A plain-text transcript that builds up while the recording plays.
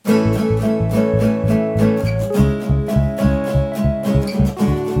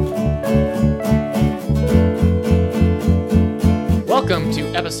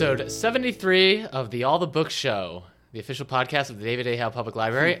episode 73 of the All the Books Show, the official podcast of the David A. Howe Public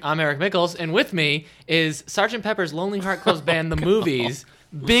Library. I'm Eric Mickles, and with me is Sgt. Pepper's Lonely Heart Club Band, the movie's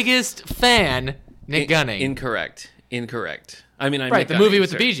biggest fan, Nick Gunning. Incorrect. I mean, right, the movie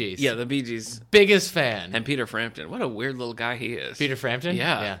with the Bee Gees. Yeah, the Bee Gees. Biggest fan. And Peter Frampton. What a weird little guy he is. Peter Frampton?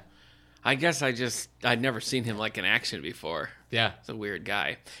 Yeah. I guess I'd never seen him like in action before. Yeah. He's a weird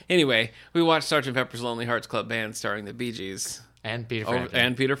guy. Anyway, we watched Sgt. Pepper's Lonely Hearts Club Band starring the Bee Gees. And Peter Frampton.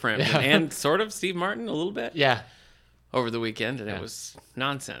 And Peter Frampton. Yeah. And sort of Steve Martin a little bit. Yeah. Over the weekend, and it was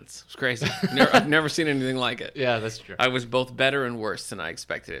nonsense. It was crazy. I've never seen anything like it. Yeah, that's true. I was both better and worse than I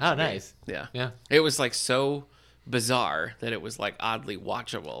expected it to be. Nice. Yeah. Yeah. It was like so bizarre that it was like oddly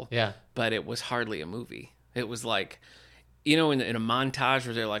watchable. Yeah. But it was hardly a movie. It was like, you know, in a montage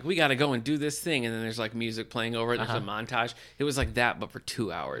where they're like, we got to go and do this thing, and then there's like music playing over it. There's a montage. It was like that, but for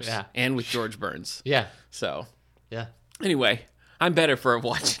 2 hours. Yeah. And with George Burns. Yeah. So, Yeah. anyway, I'm better for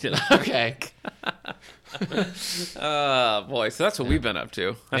watching it. Okay. Boy, so that's what we've been up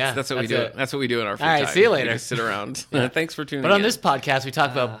to. That's what we do. it. That's what we do in our free All right, time. see you later. We just sit around. Thanks for tuning in. But on this podcast, we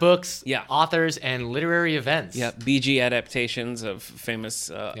talk about books, yeah. authors, and literary events. Yeah, BG adaptations of famous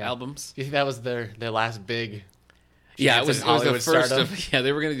albums. Do you think that was their last big... Yeah, chance it was in the Hollywood first stardom? of... Yeah,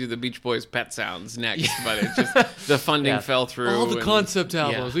 they were going to do the Beach Boys' Pet Sounds next, but it just... The funding fell through. All the concept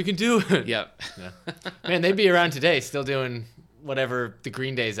albums. We can do it. Yep. Man, they'd be around today still doing whatever the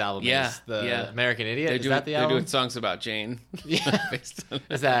Green Day's album is. The American Idiot. Is that the album? They're doing songs about Jane. Yeah. Based on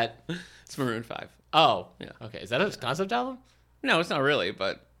Is that... It's Maroon 5. Oh. Yeah. Okay. Is that a concept album? No, it's not really,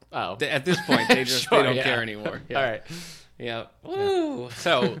 but Oh. at this point, they just Sure, they don't yeah. care anymore. Yeah. All right. Yeah. Woo.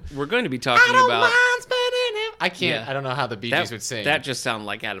 So, we're going to be talking about... I can't. Yeah. I don't know how the Bee Gees would sing. That just sounded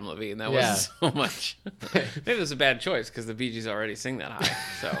like Adam Levine. That was so much. Maybe it was a bad choice because the Bee Gees already sing that high.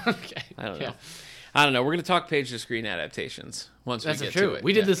 So Okay. I don't know. Yeah. I don't know. We're going to talk page to screen adaptations once That's we get true. to it.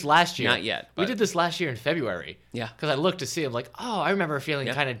 We did this last year. Not yet. We but- did this last year in February. Yeah. Because I looked to see. I'm like, oh, I remember feeling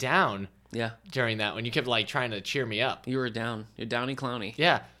kind of down Yeah. during that when you kept like trying to cheer me up. You were down. You're Downy Clowny.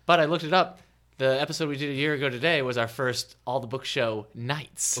 Yeah. But I looked it up. The episode we did a year ago today was our first All the Book Show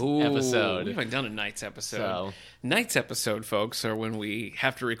Nights episode. We haven't done a Nights episode. So- Nights episode, folks, are when we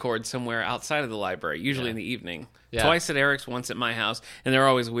have to record somewhere outside of the library, usually in the evening. Yeah. Twice at Eric's, once at my house, and they're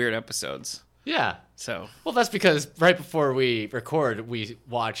always weird episodes. Yeah. So Well, that's because right before we record, we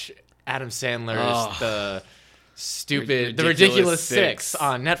watch Adam Sandler's the Ridiculous Six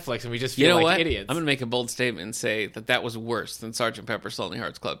on Netflix, and we just feel you know like what? idiots. I'm going to make a bold statement and say that was worse than Sgt. Pepper's Lonely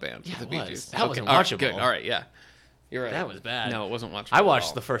Hearts Club Band. Yeah, with the it Bee was. Gees. That wasn't all right, watchable. Good. All right, yeah. You're right. That was bad. No, it wasn't watchable. I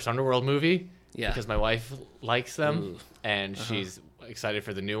watched the first Underworld movie Yeah. because my wife likes them, and she's excited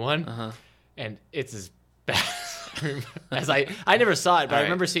for the new one, and it's as bad as I never saw it, but I All right.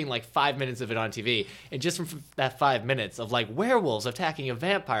 remember seeing like 5 minutes of it on TV, and just from that 5 minutes of like werewolves attacking a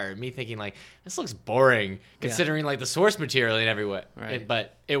vampire, me thinking like this looks boring considering like the source material in every way, Right.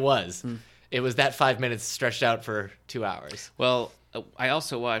 but it was that 5 minutes stretched out for 2 hours. Well, I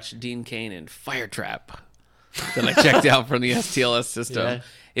also watched Dean Cain in Fire Trap that I checked out from the STLS system. Yeah.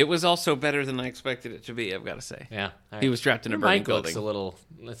 It was also better than I expected it to be, I've got to say. Yeah, He was trapped in a Your burning mic looks building. a little.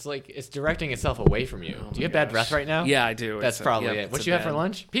 It's like it's directing itself away from you. Do you have bad breath right now? Yeah, I do. That's It's probably yeah, it. What it's you a have for bad-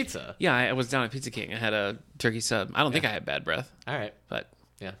 lunch? Pizza. Yeah, I was down at Pizza King. I had a turkey sub. I don't think I had bad breath, All right. but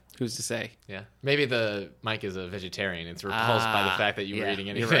Yeah. who's to say? Yeah. Maybe the mic is a vegetarian. It's repulsed by the fact that you were eating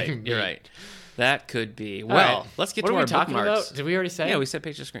anything. You're right. You're right. That could be. All Well, right. let's get what to are our we talking bookmarks. about? Did we already say? Yeah, we said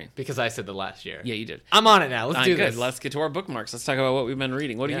page to screen. because I said the last year. Yeah, you did. I'm on it now. Let's do Good. this. Let's get to our bookmarks. Let's talk about what we've been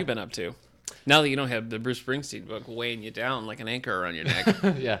reading. What have you been up to? Now that you don't have the Bruce Springsteen book weighing you down like an anchor around your neck.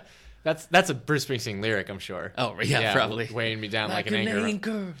 Yeah. That's a Bruce Springsteen lyric, I'm sure. Oh, yeah, probably. Weighing me down like an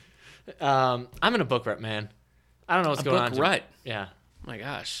anchor. I'm in a book rut, man. I don't know what's A going book on. rut? Yeah. My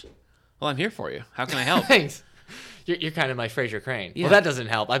gosh. Well, I'm here for you. How can I help? Thanks. You're kind of my Frasier Crane. Yeah. Well, that doesn't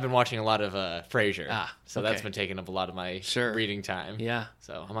help. I've been watching a lot of Frasier. So that's okay. been taking up a lot of my Sure. reading time. Yeah.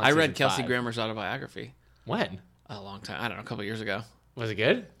 So I'm on I read season Kelsey 5. Grammer's autobiography When? a long time. I don't know, a couple years ago. Was it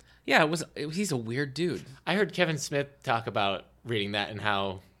good? Yeah, he's a weird dude. I heard Kevin Smith talk about reading that and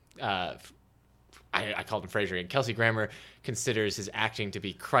how I called him Frasier. And Kelsey Grammer considers his acting to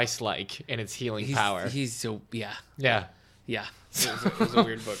be Christ-like in its healing power. He's so yeah. Yeah. Yeah. It was a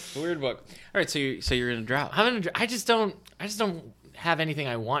weird book. It's a weird book. All right, so you're in a drought. I just don't have anything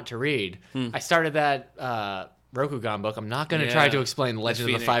I want to read. I started that Rokugan book. I'm not going to try to explain the Legend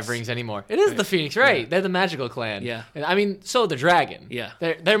of the Five Phoenix. Rings anymore. It is the Phoenix, right? They're the magical clan. Yeah. And, I mean, so the dragon. Yeah.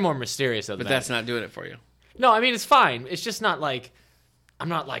 They're more mysterious than But that. that's not doing it for you. No, I mean it's fine. It's just not like I'm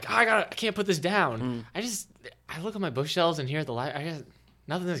not like I can't put this down. I look at my bookshelves and here at the library.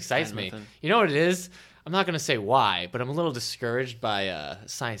 Nothing excites me. nothing. You know what it is? I'm not going to say why, but I'm a little discouraged by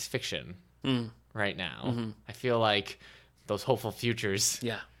science fiction right now. I feel like those hopeful futures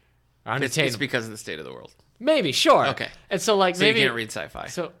Yeah. are It's unattainable. because of the state of the world. Maybe, sure. Okay. And so, like, So maybe you can't read sci-fi.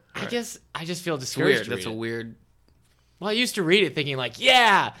 So I guess I just feel it's discouraged. weird. To That's read a it. weird. Well, I used to read it thinking like,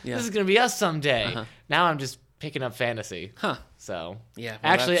 yeah, Yeah. this is gonna be us someday. Now I'm just picking up fantasy. Huh. So Yeah, well,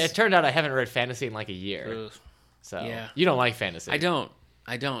 actually, that's- it turned out I haven't read fantasy in like a year. Ugh. So Yeah. you don't like fantasy. I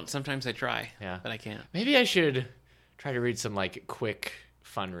don't. Sometimes I try. Yeah. But I can't. Maybe I should try to read some like quick,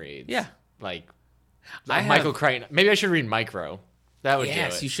 fun reads. Yeah. Like I have- Michael Crichton. Maybe I should read Micro. That would do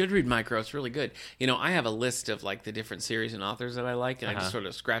Yes, it. you should read Micro. It's really good. You know, I have a list of like the different series and authors that I like, and I just sort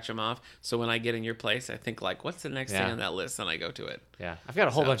of scratch them off. So when I get in your place, I think like, what's the next thing Yeah. on that list? And I go to it. Yeah, I've got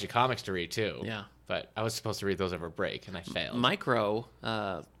a whole bunch of comics to read too. Yeah. But I was supposed to read those over break, and I failed. Micro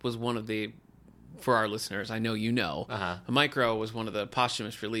was one of the, for our listeners, I know you know, Micro was one of the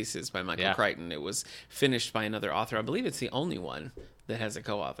posthumous releases by Michael Yeah. Crichton. It was finished by another author. I believe it's the only one that has a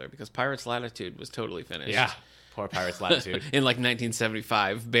co-author because Pirates Latitude was totally finished. Yeah. Poor Pirates Latitude. In like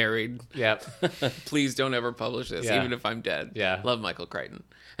 1975, buried. Yep. Please don't ever publish this, Yeah. even if I'm dead. Yeah. Love Michael Crichton.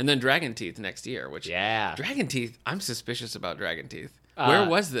 And then Dragon Teeth next year, which Yeah. Dragon Teeth, I'm suspicious about Dragon Teeth. Where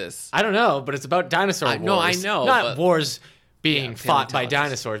was this? I don't know, but it's about dinosaur wars. no, I know, Not but- wars being fought by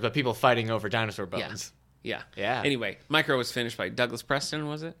paleontologists. dinosaurs, but people fighting over dinosaur Yeah. bones. Yeah. Yeah. Anyway, Micro was finished by Douglas Preston,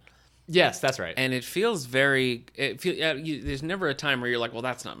 was it? Yes, that's right. And it feels there's never a time where you're like, well,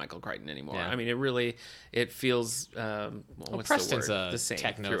 that's not Michael Crichton anymore. Yeah. I mean, it feels what's Preston's the word? a The same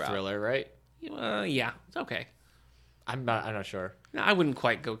techno throughout. thriller, right? Yeah, it's okay. I'm not sure. No, I wouldn't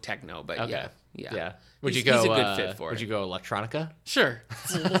quite go techno, but Okay. yeah. Would you He's go? a good fit for would it. you go electronica? Sure.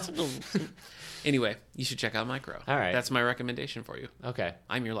 Anyway, you should check out Micro. All right. That's my recommendation for you. Okay.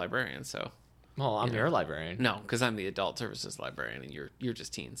 I'm your librarian, so Well, I'm your librarian. no, because I'm the adult services librarian, and you're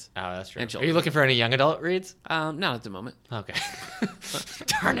just teens. Oh, that's true. And Are children. you looking for any young adult reads? Not at the moment. Okay.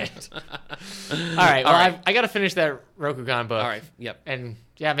 Darn it. All right. Well, All right. I got to finish that Rokugan book. All right. Yep. And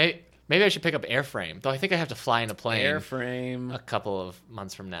yeah, maybe I should pick up Airframe. Though I think I have to fly in a plane Airframe. a couple of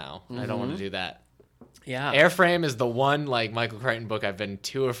months from now. I don't want to do that. Yeah. Airframe is the one like Michael Crichton book I've been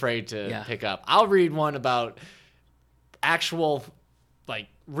too afraid to Yeah. pick up. I'll read one about actual like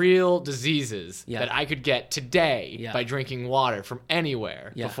real diseases Yeah. that I could get today Yeah. by drinking water from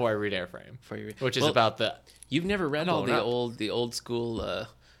anywhere Yeah. before I read Airframe. Before you read- Which is Well, about the You've never read all blown the up. old school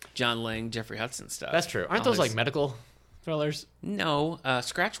John Lang, Jeffrey Hudson stuff. That's true. Aren't All those like his- medical thrillers? No,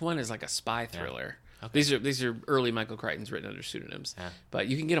 Scratch One is like a spy thriller. These are early Michael Crichton's written under pseudonyms, Yeah. but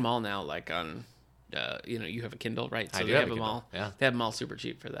you can get them all now. Like on, you have a Kindle, right? So I do they have have a them Kindle, all. yeah. They have them all super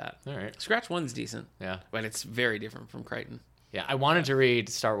cheap for that. All right. Scratch One's decent. Yeah. but it's very different from Crichton. Yeah, I wanted to read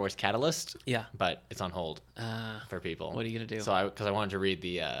Star Wars Catalyst, Yeah. but it's on hold for people. What are you gonna do? So because I wanted to read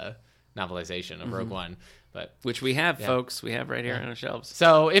the novelization of Rogue One, but Which we have, folks. We have right here on our shelves.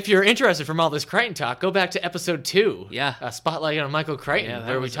 so if you're interested from all this Crichton talk, go back to episode 2. Yeah. Spotlight on Michael Crichton, Yeah, that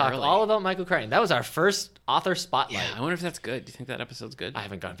where we was talk early. all about Michael Crichton. That was our first author spotlight. Yeah, I wonder if that's good. Do you think that episode's good? I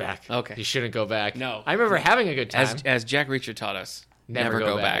haven't gone back. Okay. You shouldn't go back. No. I remember having a good time. As Jack Reacher taught us, never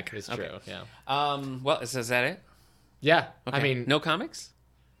go back. It's Okay. true. Yeah. Well, is that it? Yeah. Okay. I mean, no comics.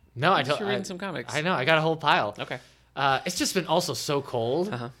 no, I You're don't. reading some comics. I know. I got a whole pile. Okay. It's just been also so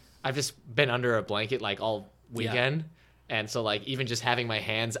cold. Uh-huh. I've just been under a blanket like all weekend, and so like even just having my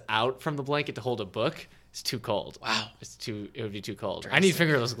hands out from the blanket to hold a book is too cold. Wow. It would be too cold. I need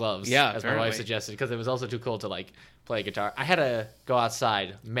fingerless gloves. Yeah, as my wife apparently. suggested, because it was also too cold to like play guitar. I had to go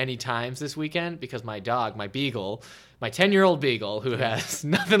outside many times this weekend because my dog, my beagle, my 10-year-old beagle, who has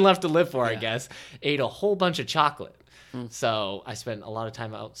nothing left to live for, I guess, ate a whole bunch of chocolate. So I spent a lot of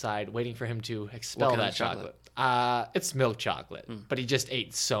time outside waiting for him to expel kind of that chocolate? chocolate. It's milk chocolate, but he just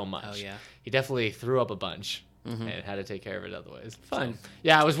ate so much. Oh, yeah. He definitely threw up a bunch and had to take care of it otherwise. Fun. So,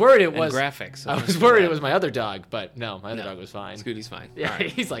 yeah, I was worried it And was graphics. I was worried it was my other dog, but no, my other No. dog was fine. Scooty's fine. Yeah, All right.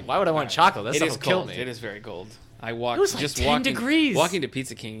 he's like, why would I want chocolate? That It stuff is will kill cold. me. It is very cold. I walked It was like just 10 walking degrees. Walking to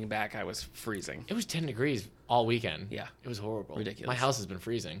Pizza King back, I was freezing. It was 10 degrees all weekend. Yeah. It was horrible. Ridiculous. My house has been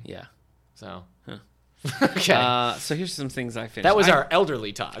freezing. Yeah. So. Okay. So here's some things I finished. that was I- our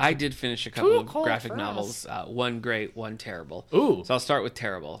elderly talk. I did finish a couple Too of cold graphic for novels. One great, one terrible. Ooh. So I'll start with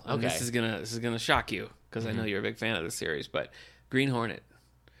terrible. And Okay. This is gonna shock you because I know you're a big fan of the series. But Green Hornet,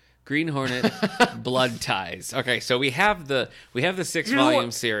 Blood Ties. Okay, so we have the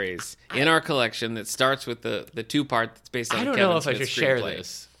 6-volume series in our collection that starts with the 2-part that's based on. I a don't Kevin know if I Smith should share screenplay.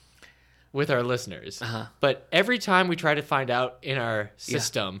 this. with our listeners. Uh-huh. But every time we try to find out in our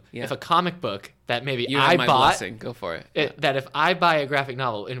system Yeah. if a comic book that maybe You I have my bought, blessing. Go for it. that if I buy a graphic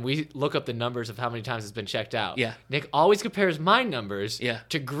novel and we look up the numbers of how many times it's been checked out, Yeah. Nick always compares my numbers Yeah.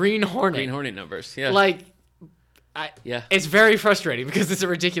 to Green Hornet. Green Hornet numbers. Yeah. Like, yeah. it's very frustrating because it's a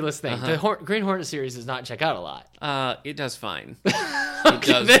ridiculous thing. The Green Hornet series does not check out a lot. It does fine. It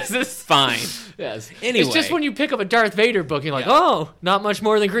does This is fine. Yes. Anyway. It's just when you pick up a Darth Vader book, you're like, oh, not much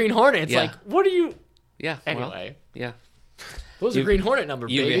more than Green Hornet. It's Yeah. like, what are you? Yeah. well, Anyway, yeah. those are Green Hornet number,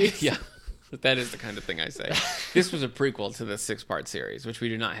 baby. Yeah. That is the kind of thing I say. This was a prequel to the 6-part series, which we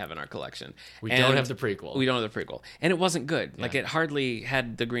do not have in our collection. We don't have the prequel. We don't have the prequel. And it wasn't good. Like, it hardly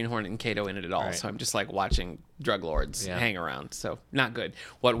had the Green Hornet and Kato in it at all. Right. So I'm just like watching drug lords Yeah. hang around. So not good.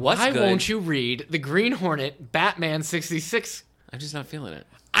 What was Why good... won't you read the Green Hornet Batman 66? I'm just not feeling it.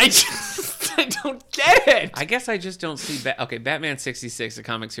 I don't get it. I guess I just don't see... Batman 66, a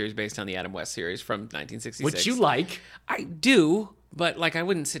comic series based on the Adam West series from 1966. Which you like. I do, but like I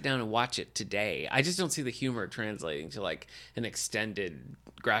wouldn't sit down and watch it today. I just don't see the humor translating to like an extended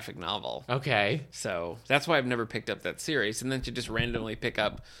graphic novel. Okay. So that's why I've never picked up that series. And then to just randomly pick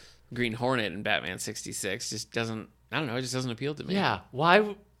up Green Hornet and Batman 66 just doesn't, I don't know, it just doesn't appeal to me. Yeah.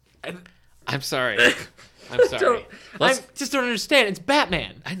 Why? I'm sorry. I'm sorry. I just don't understand. It's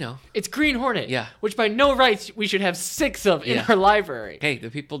Batman. I know. It's Green Hornet. Yeah. Which by no rights we should have 6 of in Yeah. our library. Hey, the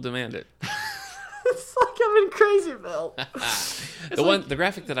people demand it. It's like I'm in Crazyville. The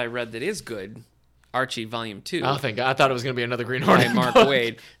graphic that I read that is good, Archie Volume 2. Oh, thank God. I thought it was going to be another Green by Hornet. Mark book.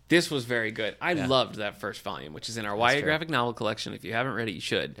 Wade. This was very good. I loved that first volume, which is in our YA true. graphic novel collection. If you haven't read it, you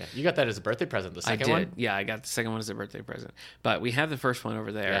should. Yeah, you got that as a birthday present, the I second did. one? Yeah, I got the second one as a birthday present. But we have the first one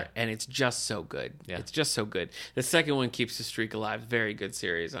over there, Yeah. and it's just so good. Yeah. It's just so good. The second one keeps the streak alive. Very good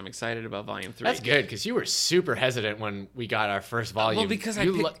series. I'm excited about Volume 3. That's good, because you were super hesitant when we got our first volume. Well, because I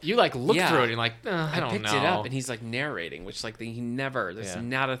you, picked- you like looked Yeah. through it and you're like, I don't picked know. it up, and he's like narrating, which like he never. That's Yeah.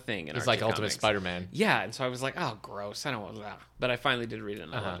 not a thing in He's Archie like Ultimate comics. Spider-Man. Yeah, and so I was like, oh, gross. I don't want that. But I finally did read it,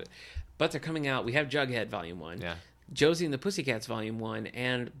 and I loved it. But they're coming out. We have Jughead Volume 1. Yeah. Josie and the Pussycats Volume 1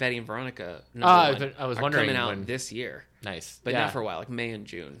 and Betty and Veronica number I 1 was are wondering coming out when- this year. Nice. But yeah. not for a while, like May and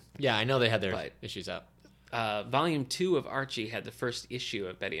June. Yeah, I know they had their But- issues up. Volume 2 of Archie had the first issue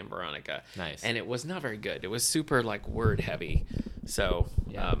of Betty and Veronica. Nice. And it was not very good. It was super, like, word heavy. So,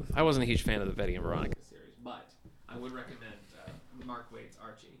 I wasn't a huge fan of the Betty and Veronica series. But I would recommend Mark Waid's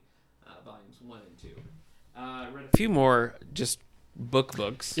Archie, Volumes 1 and 2. I read a few more just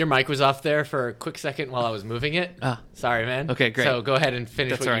books. Your mic was off there for a quick second while I was moving it. Sorry, man. Okay, great. So go ahead and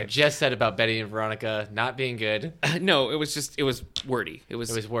finish That's what all you right. just said about Betty and Veronica not being good. No, it was wordy. It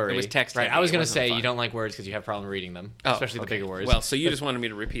was wordy. It was text Right. heavy. I was It going to wasn't say fun. you don't like words because you have a problem reading them, Oh, especially the okay. bigger words. Well, so you just wanted me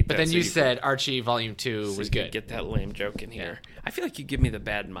to repeat that. but then so you could- said Archie Volume 2 so was you could good. Get that lame joke in here. I feel like you give me the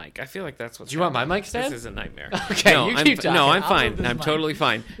bad mic. I feel like that's what's. Do you want my happening. mic stand? This is a nightmare. Okay, no, you I'm, keep talking. No, I'm I'll fine. move this I'm mic. totally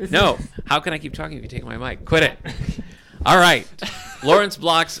fine. No, how can I keep talking if you take my mic? Quit it. All right, Lawrence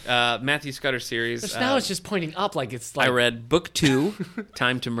Block's Matthew Scudder series. So now it's just pointing up like it's like. I read Book 2,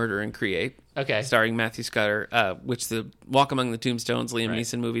 Time to Murder and Create. Okay. Starring Matthew Scudder, which the Walk Among the Tombstones, Liam Right.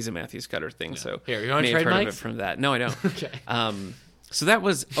 Neeson movies, a Matthew Scudder thing. So Here, you wanna may have trade heard of mics? it from that. No, I don't. Okay. So that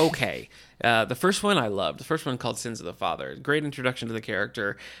was okay. The first one I loved. The first one called Sins of the Father. Great introduction to the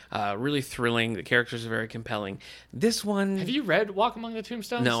character. Really thrilling. The characters are very compelling. This one... Have you read Walk Among the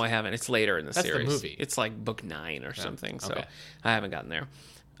Tombstones? No, I haven't. It's later in the That's the series. movie. It's like book 9 or something. So okay. I haven't gotten there.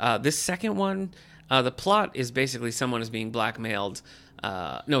 This second one, the plot is basically someone is being blackmailed.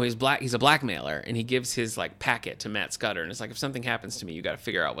 No, he's a blackmailer, and he gives his like packet to Matt Scudder, and it's like, if something happens to me, you got to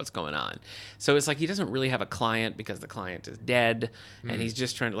figure out what's going on. So it's like he doesn't really have a client because the client is dead, and he's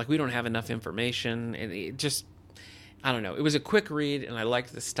just trying to, like, we don't have enough information, and it just, I don't know. It was a quick read, and I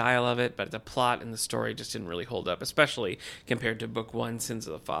liked the style of it, but the plot and the story just didn't really hold up, especially compared to book 1, Sins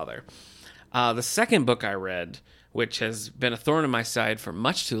of the Father. The second book I read, which has been a thorn in my side for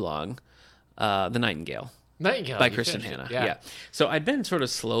much too long, The Nightingale. Nightingale. By you Kristen finished Hanna. it. Yeah. So I'd been sort of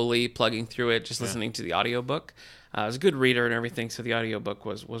slowly plugging through it, just listening to the audiobook. I was a good reader and everything, so the audiobook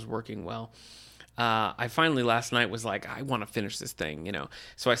was working well. I finally last night was like, I want to finish this thing, you know.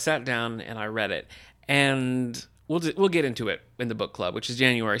 So I sat down and I read it, and we'll get into it in the book club, which is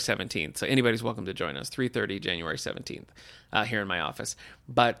January 17th. So anybody's welcome to join us. 3:30 January 17th here in my office.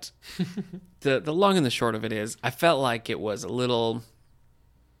 But the long and the short of it is, I felt like it was a little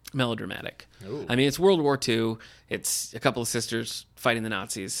melodramatic. Ooh. I mean, it's World War II. It's a couple of sisters fighting the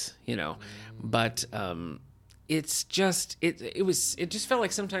Nazis, you know. But it's just it just felt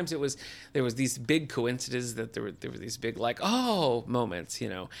like sometimes there was these big coincidences that there were these big like oh moments,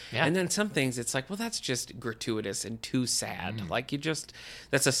 Yeah. and then some things it's like, well, that's just gratuitous and too sad. Like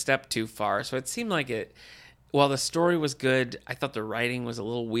that's a step too far. So it seemed like it. While the story was good, I thought the writing was a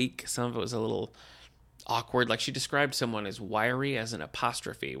little weak. Some of it was a little awkward. Like she described someone as wiry as an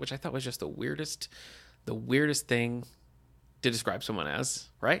apostrophe, which I thought was just the weirdest thing to describe someone as,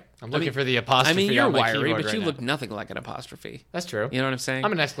 right? I'm looking for the apostrophe. I mean, you're on my wiry, keyboard but right you now. look nothing like an apostrophe. That's true. You know what I'm saying?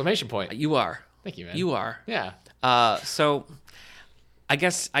 I'm an exclamation point. You are. Thank you, man. You are. Yeah. So I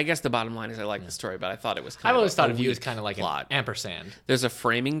guess the bottom line is I like the story, but I thought it was kind I've of always thought a of you as weak kind of like plot. an ampersand. There's a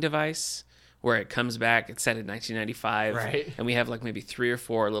framing device where it comes back. It's set in 1995, Right. and we have like maybe 3 or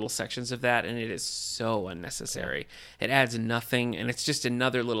 4 little sections of that, and it is so unnecessary. It adds nothing, and it's just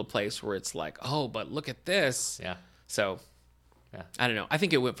another little place where it's like, oh, but look at this. Yeah. So, Yeah. I don't know. I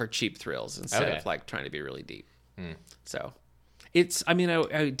think it went for cheap thrills instead Okay. of like trying to be really deep. So, it's. I mean,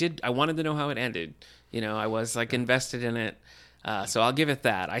 I wanted to know how it ended. I was like invested in it. So I'll give it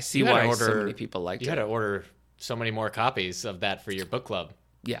that. I see You had to why so order- many people liked You had it. to order so many more copies of that for your book club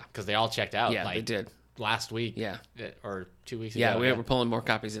Yeah. because they all checked out. Yeah, like, they did. last week. Yeah. Or 2 weeks Yeah, ago. we're pulling more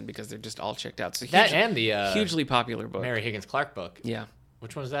copies in because they're just all checked out. So That and the hugely popular book. Mary Higgins Clark book. Yeah,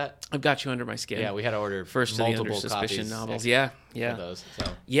 Which one is that? I've got you under my skin. Yeah, we had to order First of the Under multiple Suspicion copies novels. of Yeah. those. So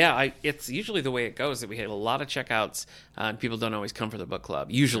Yeah, it's usually the way it goes that we have a lot of checkouts, and people don't always come for the book club.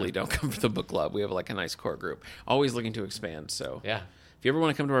 Usually don't come for the book club. We have like a nice core group, always looking to expand. So yeah, if you ever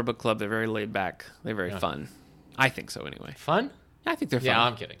want to come to our book club, they're very laid back. They're very fun. I think so anyway. fun. I think they're fun. Yeah,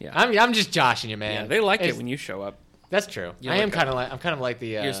 I'm kidding. Yeah, I'm just joshing you, man. yeah, they like it It's- when you show up. That's true. You're I am like kind of like I'm kind of like the.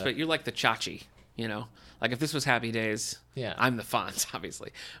 You're like the Chachi, Like if this was Happy Days, Yeah. I'm the Fonz,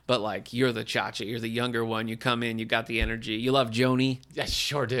 obviously. But like you're the Chachi, you're the younger one. You come in, you got the energy. You love Joni, I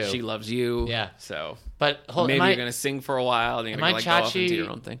sure do. she loves you. Yeah. So but hold, maybe am you're I gonna sing for a while, and you're am gonna I like, go off Chachi? into your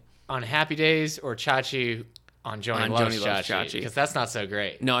own thing. on Happy Days or Chachi on Joni On Loves Joni Loves Chachi? Chachi. Because that's not so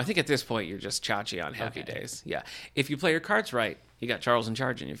great. No, I think at this point you're just Chachi on Happy Okay. Days. Yeah. If you play your cards right, you got Charles in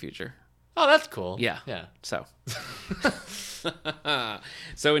charge in your future. Oh, that's cool. Yeah. Yeah. So.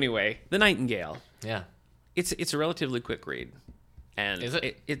 So anyway, The Nightingale. Yeah. It's a relatively quick read, and Is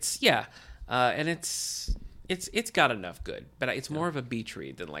it? And it's got enough good, but it's more of a beach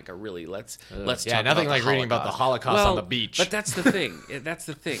read than like a really let's Yeah, talk nothing about like the reading about the Holocaust Well, on the beach. But that's the thing. That's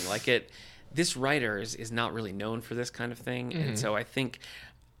the thing. Like this writer is not really known for this kind of thing, Mm-hmm. and so I think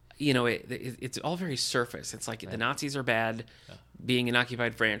it's all very surface. It's like the Nazis are bad. Being in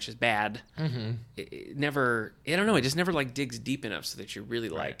occupied France is bad. Mm-hmm. It never. I don't know. It just never like digs deep enough so that you really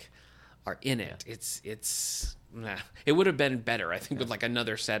like are in it. It's. Nah. It would have been better, I think, with like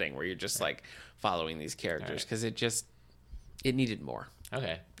another setting where you're just like following these characters because it needed more.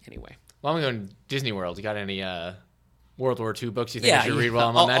 Okay. Anyway, Well, I'm going to Disney World. You got any World War II books you think I should read while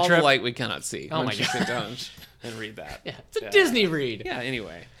I'm all, on that all trip? the light we cannot see. Oh Why my don't you God. sit down and read that? Yeah, it's a Disney read. Yeah.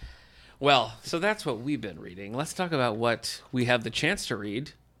 Anyway, well, so that's what we've been reading. Let's talk about what we have the chance to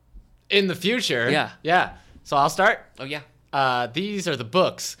read. In the future. Yeah. Yeah. So I'll start. Oh yeah, These are the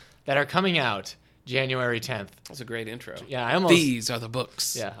books that are coming out January 10th. that's a great intro. Yeah, I almost. These are the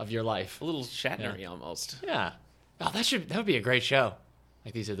books. Yeah, of your life. A little Shatnery almost. Yeah. Oh, that would be a great show.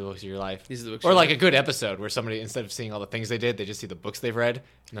 Like, these are the books of your life. These are the books. Or like a good episode where somebody, instead of seeing all the things they did, they just see the books they've read,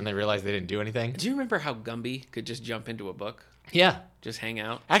 and then they realize they didn't do anything. Do you remember how Gumby could just jump into a book, Yeah. just hang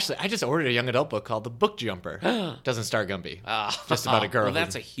out? Actually, I just ordered a young adult book called The Book Jumper. Doesn't star Gumby. Just about a girl. Well, who-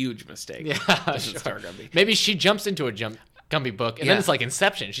 that's a huge mistake. Yeah, Doesn't sure. star Gumby. Maybe she jumps into a Gumby book, and Yeah. then it's like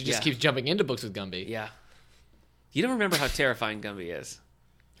Inception. She just Yeah. keeps jumping into books with Gumby. Yeah. You don't remember how terrifying Gumby is.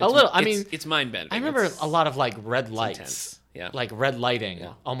 A little. I mean, it's mind bending. I remember a lot of like red lights. intense. Yeah. Like red lighting.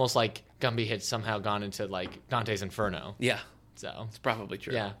 Yeah. Almost like Gumby had somehow gone into like Dante's Inferno. Yeah, So. it's probably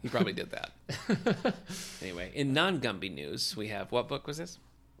true. Yeah. He probably did that. Anyway, in non-Gumby news, we have what book was this?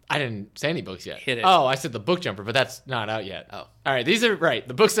 I didn't say any books yet. Hit it. Oh, I said The Book Jumper, but that's not out yet. Oh. All right, these are right.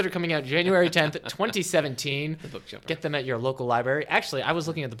 The books that are coming out January 10th, 2017. The Book Jumper. Get them at your local library. Actually, I was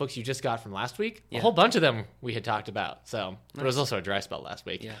looking at the books you just got from last week. Yeah. A whole bunch of them we had talked about. So, but it was also a dry spell last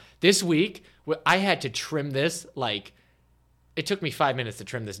week. Yeah. This week, I had to trim this. Like, it took me 5 minutes to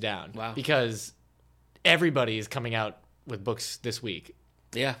trim this down. Wow. Because everybody is coming out with books this week.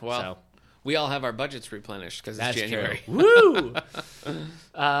 Yeah, well, So. we all have our budgets replenished because it's That's January. true. Woo!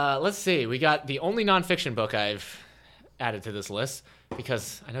 Let's see. We got the only nonfiction book I've added to this list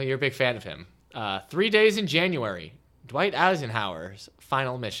because I know you're a big fan of him. 3 Days in January. Dwight Eisenhower's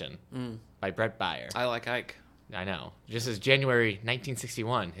Final Mission by Brett Beyer. I like Ike. I know. Just as January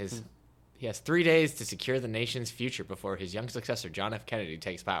 1961, he has 3 days to secure the nation's future before his young successor John F. Kennedy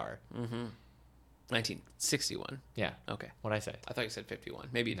takes power. 1961. Yeah. Okay. What'd I say? I thought you said 51.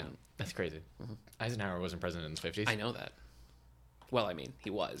 Maybe you didn't. That's crazy. Eisenhower wasn't president in the 50s. I know that. Well, I mean, he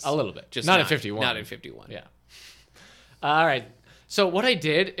was. A little bit. Just not in 51. Not in 51. Yeah. All right. So what I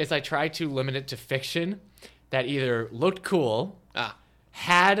did is I tried to limit it to fiction that either looked cool,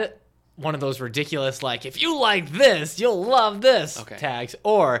 had one of those ridiculous, like, if you like this, you'll love this tags,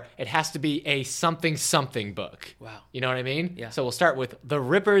 or it has to be a something book. Wow. You know what I mean? Yeah. So we'll start with The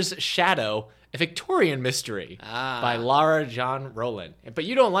Ripper's Shadow, a Victorian mystery by Lara John Rowland. But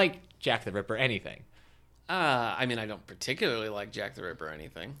you don't like Jack the Ripper anything. I mean, I don't particularly like Jack the Ripper or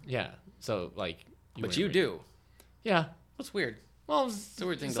anything. Yeah. So, like... But you do. Yeah. That's weird. Well, It's a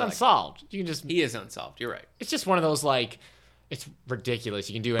weird thing it's to like. unsolved. You can just... He is unsolved. You're right. It's just one of those, like... It's ridiculous.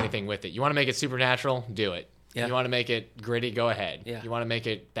 You can do anything with it. You want to make it supernatural? Do it. Yeah. You want to make it gritty? Go ahead. Yeah. You want to make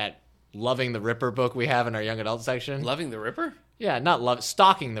it that Loving the Ripper book we have in our young adult section? Loving the Ripper? Yeah, not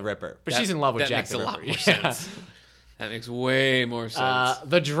Stalking the Ripper. But she's in love with Jack the Ripper. That makes a lot more sense. That makes way more sense.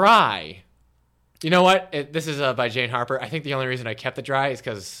 The Dry. You know what? This is by Jane Harper. I think the only reason I kept The Dry is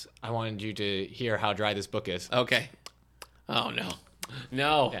because I wanted you to hear how dry this book is. Okay. Oh, no.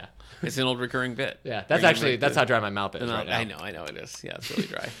 No. Yeah. It's an old recurring bit. Yeah, that's how dry my mouth is right now. I know it is. Yeah, it's really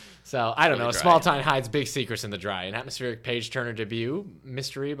dry. So, I don't know. Really dry. Small Time hides big secrets in The Dry. An atmospheric page-turner debut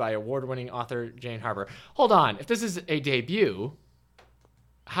mystery by award-winning author Jane Harper. Hold on. If this is a debut,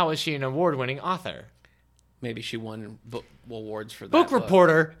 how is she an award-winning author? Maybe she won awards for that Book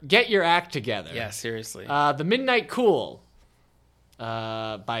reporter, get your act together. Yeah, seriously. The Midnight Cool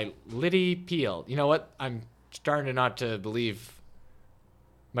by Liddy Peel. You know what? I'm starting not to believe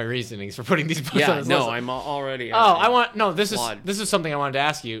my reasonings for putting these books on this list. I'm already. This is something I wanted to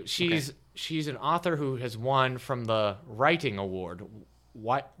ask you. She's an author who has won from the Writing Award.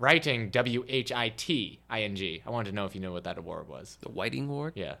 Writing, WHITING. I wanted to know if you knew what that award was. The Whiting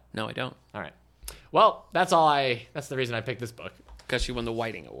Award? Yeah. No, I don't. All right. Well, that's the reason I picked this book. Because she won the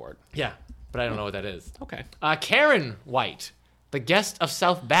Whiting Award. Yeah, but I don't know what that is. Okay. Karen White, The Guest of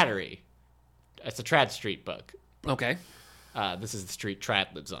South Battery. It's a Trad Street book. Okay. This is the street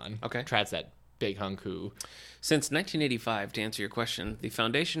Trad lives on. Okay. Trad's that big hunk who... Since 1985, to answer your question, the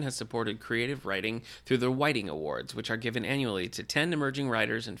Foundation has supported creative writing through the Whiting Awards, which are given annually to 10 emerging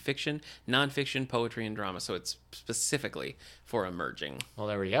writers in fiction, nonfiction, poetry, and drama. So it's specifically for emerging Well,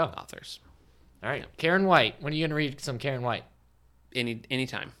 there we go. authors. All right. Karen White. When are you going to read some Karen White?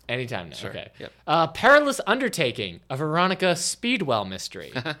 Anytime. Anytime now. Sure. Okay. Yep. Perilous Undertaking, a Veronica Speedwell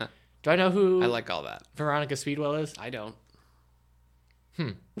mystery. Do I know who I like all that. Veronica Speedwell is? I don't.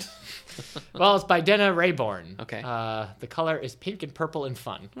 Well, it's by Denna Rayborn. Okay. The color is pink and purple and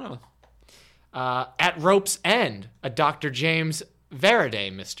fun. Oh. At Rope's End, a Dr. James Faraday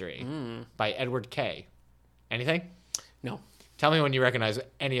mystery by Edward Kay. Anything? No. Tell me when you recognize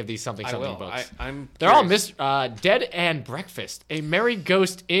any of these something I will. books. I'm They're all curious. Dead and Breakfast, a Merry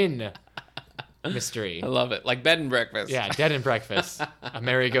Ghost Inn mystery. I love it. Like Bed and Breakfast. Yeah, Dead and Breakfast, a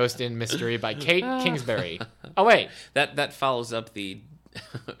Merry Ghost Inn mystery by Kate Kingsbury. Oh wait, That follows up the...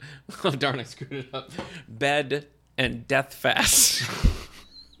 oh, darn, I screwed it up. Bed and Death Fast.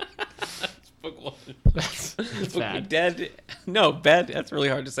 That's book one. that's Book bad. Dead. No, Bed. That's really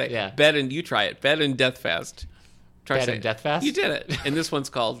hard to say. Yeah. Bed and... You try it. Bed and Death Fast. Try Bed to say and it. Death Fast? You did it. And this one's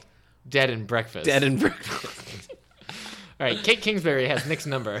called Dead and Breakfast. Dead and Breakfast. All right, Kate Kingsbury has Nick's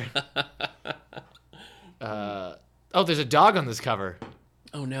number. There's a dog on this cover.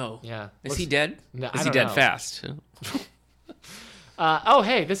 Oh, no. Yeah. Is he dead? No, I Is he don't dead know. fast?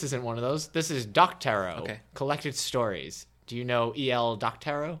 Hey, this isn't one of those. This is Doc Tarot. Okay. Collected Stories. Do you know E.L. Doc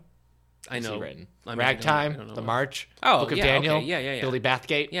Tarot? I know. Written? I mean, Ragtime, I don't know The what- March, Oh, Book of yeah, Daniel, okay. Yeah. Billy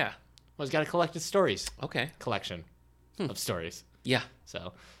Bathgate. Yeah. Well, he's got a collected stories Okay. collection of stories. Yeah.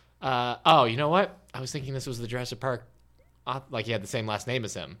 So, you know what? I was thinking this was the Jurassic Park, like he had the same last name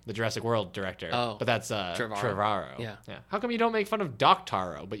as him, the Jurassic World director. Oh. But that's Trevorrow. Yeah. How come you don't make fun of Doc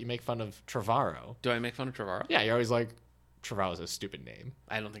Taro, but you make fun of Trevorrow? Do I make fun of Trevorrow? Yeah, you're always like, Trevorrow's a stupid name.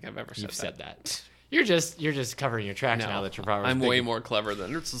 I don't think I've ever said You've that. said that. You're just covering your tracks No, now that Trevorrow's I'm big. way more clever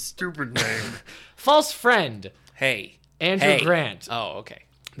than it's a stupid name. False Friend, Hey. Andrew Hey. Grant. Oh, okay.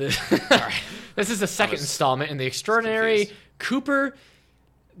 This is the second installment in the extraordinary confused. Cooper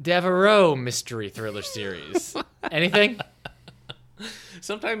Devereaux mystery thriller series. Anything?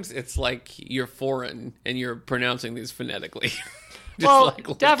 Sometimes it's like you're foreign and you're pronouncing these phonetically. Just Well, like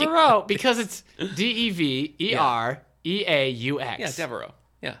looking- Devereaux, because it's Devereaux. Yeah, Devereaux.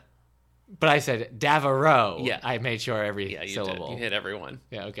 Yeah. But I said Devereaux. Yeah. I made sure every Yeah, you syllable. did. You hit everyone.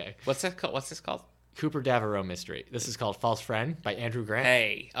 Yeah, okay. What's that called? What's this called? Cooper Devereaux mystery. This is called False Friend by Andrew Grant.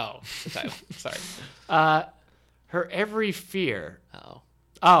 Hey. Oh, the title. Sorry. Her Every Fear. Oh.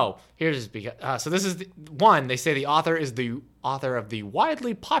 Oh, here's because so this is one. They say the author is the author of the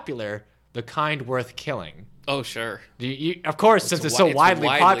widely popular "The Kind Worth Killing." Oh, sure. Of course, since it's so widely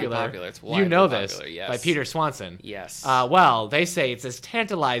popular, It's you know this popular, yes. by Peter Swanson. Yes. Well, they say it's as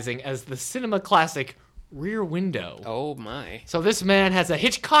tantalizing as the cinema classic Rear Window. Oh, my. So this man has a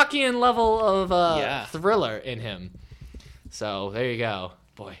Hitchcockian level of Yeah. thriller in him. So there you go.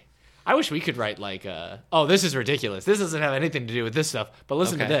 Boy, I wish we could write like oh, this is ridiculous. This doesn't have anything to do with this stuff. But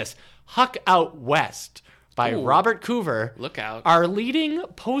listen to Okay. this. Huck Out West by Ooh. Robert Coover. Look out. Our leading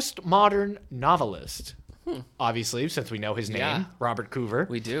postmodern novelist. Obviously, since we know his name, Yeah. Robert Coover.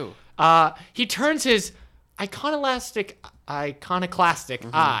 We do. He turns his iconoclastic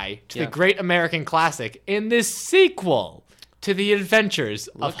eye to Yeah. the great American classic in this sequel to the adventures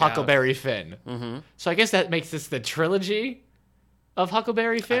of Look out. Huckleberry Finn. Mm-hmm. So I guess that makes this the trilogy of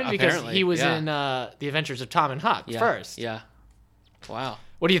Huckleberry Finn because Apparently, he was yeah. in the Adventures of Tom and Huck Yeah. first. Yeah. Wow.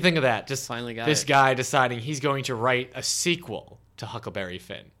 What do you think of that? Just Finally got this it. guy deciding he's going to write a sequel to Huckleberry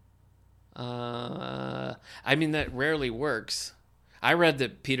Finn. I mean, that rarely works. I read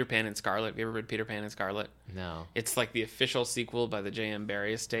that Peter Pan and Scarlet. Have you ever read Peter Pan and Scarlet? No. It's like the official sequel by the J.M.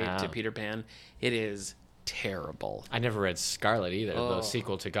 Barrie estate Oh. to Peter Pan. It is terrible. I never read Scarlet either, the Oh.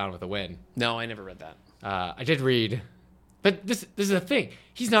 sequel to Gone with the Wind. No, I never read that. I did read, but this is the thing.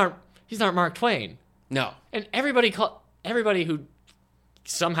 He's not Mark Twain, No. and everybody who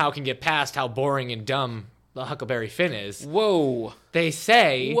somehow can get past how boring and dumb the Huckleberry Finn is, Whoa. they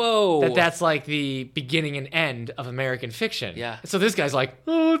say Whoa. that that's like the beginning and end of American fiction. Yeah. So this guy's like,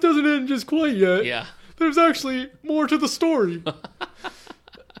 oh, it doesn't end just quite yet. Yeah. There's actually more to the story.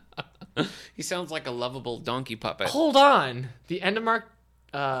 He sounds like a lovable donkey puppet. Hold on. The end of Mark.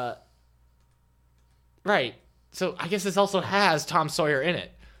 Right. So I guess this also has Tom Sawyer in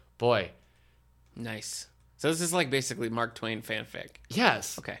it. Boy. Nice. So this is like basically Mark Twain fanfic.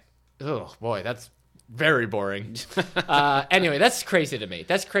 Yes. Okay. Oh boy, that's very boring. Anyway, that's crazy to me.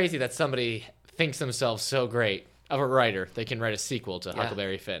 That's crazy that somebody thinks themselves so great of a writer they can write a sequel to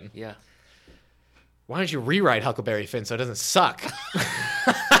Huckleberry Finn. Yeah. Why don't you rewrite Huckleberry Finn so it doesn't suck?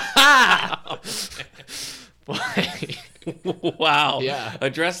 Boy. Wow. Yeah.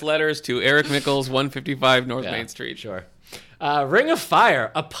 Address letters to Eric Mickles, 155 North Yeah, Main Street. Sure. Ring of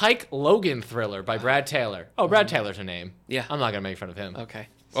Fire, a Pike Logan thriller by Brad Taylor. Oh, Brad Taylor's a name. Yeah. I'm not going to make fun of him. Okay.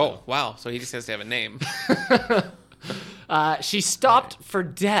 Oh, wow. So he just has to have a name. She Stopped for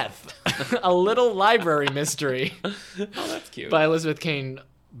Death, a little library mystery Oh, that's cute. by Elizabeth Kane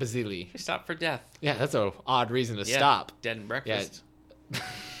Basili. He stopped for death. Yeah, that's an odd reason to Yeah. stop. Dead and breakfast.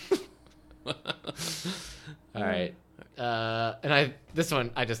 All right. And this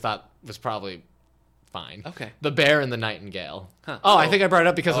one I just thought was probably fine. Okay. The Bear and the Nightingale. Huh. Oh, I think I brought it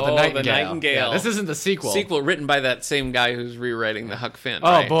up because of the Oh, Nightingale. the Nightingale. Yeah, this isn't the sequel. Sequel written by that same guy who's rewriting the Huck Finn.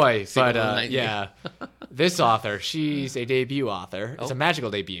 Oh right? boy, Sequel but to the Nightingale. yeah, this author, she's a debut author. It's a magical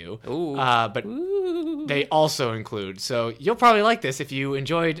debut. Ooh. But they also include. So you'll probably like this if you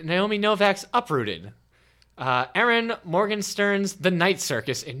enjoyed Naomi Novak's Uprooted, Aaron Morgenstern's The Night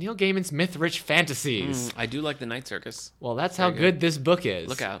Circus, and Neil Gaiman's Myth-Rich Fantasies. I do like the Night Circus. Well, that's how Very good this book is.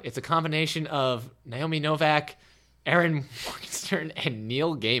 Look out. It's a combination of Naomi Novak, Aaron Morgenstern, and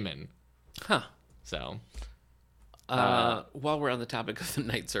Neil Gaiman. Huh. So While we're on the topic of the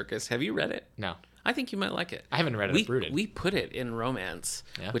Night Circus, have you read it? no, I think you might like it. I haven't read it. Uprooted. We put it in romance,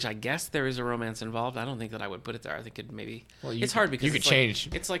 Yeah. which I guess there is a romance involved. I don't think that I would put it there. I think it maybe. Well, it's hard because you could it's like- change.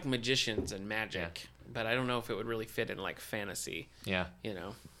 It's like magicians and magic, but I don't know if it would really fit in like fantasy. Yeah, You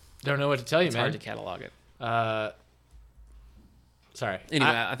know, don't know what to tell you, it's man. hard to catalog it. Sorry. Anyway,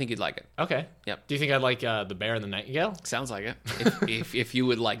 I think you'd like it. Okay. Yep. Do you think I'd like The Bear and the Nightingale? Sounds like it. If you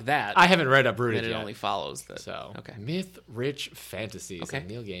would like that, I haven't read Uprooted then it yet. only follows that. So, Okay. Myth-Rich Fantasies Okay. and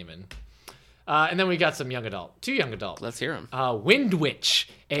Neil Gaiman. And then we got two young adult. Let's hear them. Wind Witch,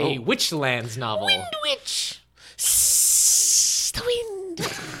 a Oh. Witchlands novel. Witch. The wind.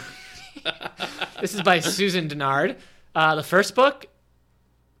 This is by Susan Denard. The first book,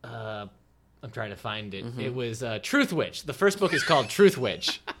 I'm trying to find it. It was Truth Witch. The first book is called Truth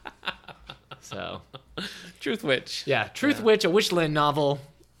Witch. So, Truth Witch. yeah, Truth Witch, a Witchland novel.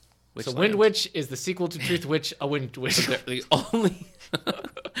 So Witchland. Wind Witch is the sequel to Truth Witch, a Wind Witch. The only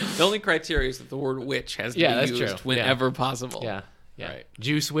the only criteria is that the word witch has to Yeah, be that's used true. whenever possible. Yeah. Yeah. Right.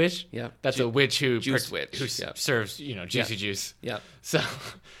 Juice Witch. Yep. That's a witch who Juice witch. who Yep. serves, juicy Yep. juice. Yep. So,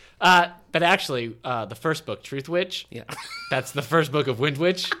 but actually, the first book, Truth Witch, Yeah. that's the first book of Wind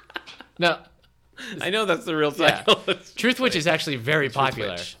Witch. No, I know that's the real yeah. title. It's Truth Witch is actually very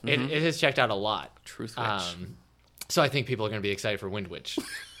popular. Witch. It has checked out a lot. Truth Witch. So I think people are going to be excited for Wind Witch.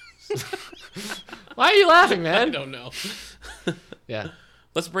 Why are you laughing, I man? don't know. Yeah.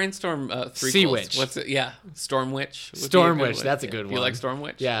 Let's brainstorm three Sea quotes. Witch. What's it? Yeah, Storm Witch. would be a Storm good Witch, one. that's a good You one. like Storm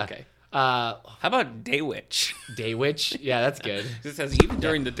Witch? Yeah. Okay. How How about Day Witch? Day Witch? Yeah, that's good. It says even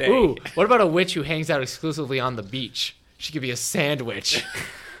during the day. Ooh, what about a witch who hangs out exclusively on the beach? She could be a sandwich.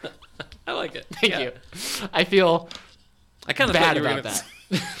 I like it. Thank Yeah. you. I feel I kind of bad thought you were about gonna,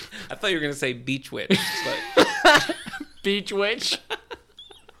 that. I thought you were going to say Beach Witch, but, Beach witch,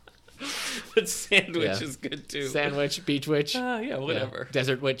 but Sandwich Yeah. is good too. sandwich, beach witch, Yeah, whatever.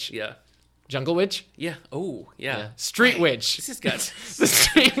 desert witch, Yeah. jungle witch, Yeah. Oh, yeah. street witch. This has got The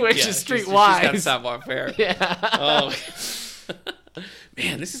street witch yeah, is she's got streetwise. savoir faire. Yeah. Oh.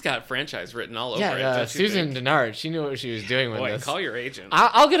 Man, this has got franchise written all over it. Yeah, don't you Susan think? Denard, she knew what she was doing with Boy, this. call your agent.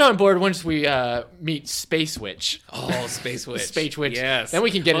 I'll get on board once we meet Space Witch. Oh, Space Witch. Space Witch. Yes. Then we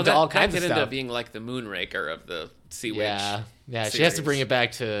can get into all kinds of that could end stuff. up being like the Moonraker of the Sea Witch. Yeah, yeah. She has to series. bring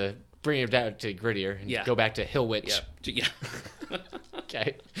it down to grittier and Yeah. go back to Hill Witch. Yeah.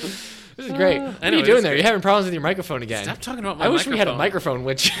 Okay. This is great. What I are know, you it doing is there? great. You're having problems with your microphone again. Stop talking about my I wish we had a microphone. microphone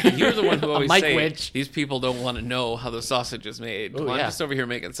witch. You're the one who always a mic say witch. these people don't want to know how the sausage is made. Ooh, Well, yeah. I'm just over here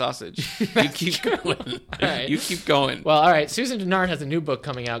making sausage. You keep going. right. You keep going. Well, all right. Susan Denard has a new book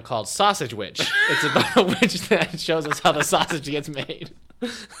coming out called Sausage Witch. It's about a witch that shows us how the sausage gets made.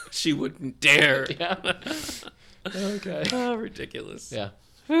 She wouldn't dare. Yeah. Okay. Oh, ridiculous. Yeah.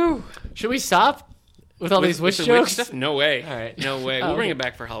 Whew. Should we stop with all these witch With the jokes? stuff? No way. All right. No way. Oh, We'll bring okay. it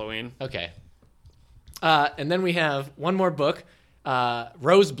back for Halloween. Okay. And then we have one more book,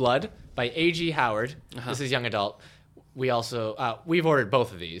 Roseblood by A.G. Howard. This is young adult. We also we've ordered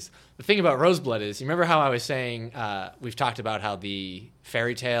both of these. The thing about Roseblood is, you remember how I was saying we've talked about how the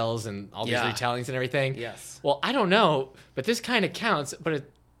fairy tales and all these Yeah. retellings and everything. Yes. Well, I don't know, but this kind of counts. But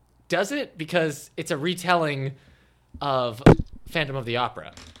it does it because it's a retelling of Phantom of the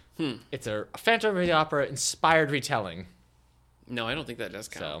Opera. It's a Phantom of the Opera inspired retelling. No, I don't think that does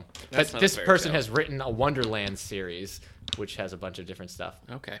count. So, That's but not a this fairy person tale. has written a Wonderland series, which has a bunch of different stuff.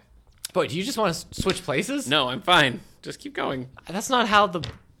 Okay. Boy, do you just want to switch places? No, I'm fine. Just keep going. That's not how the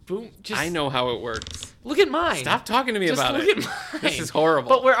boom. Just I know how it works. look at mine. Stop talking to me Just about look it. at mine. This is horrible.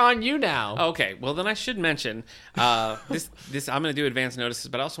 But we're on you now. Okay, well then I should mention this. I'm going to do advance notices,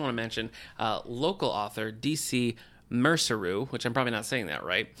 but I also want to mention local author DC Merceru, which I'm probably not saying that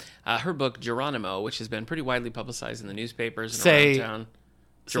right. Her book Geronimo, which has been pretty widely publicized in the newspapers and Say- around town.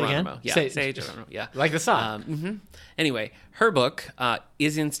 say again? Geronimo, yeah, Say- say Geronimo, yeah. Like the song. Anyway, her book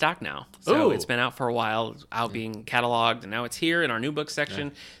is in stock now. So Ooh. it's been out for a while, out being cataloged, and now it's here in our new book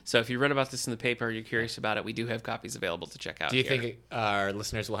section. So if you read about this in the paper, you're curious about it, we do have copies available to check out. Do you here. think our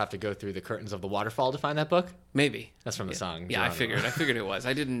listeners will have to go through the curtains of the waterfall to find that book? Maybe. That's from the song. Yeah, I Geronimo. figured it was.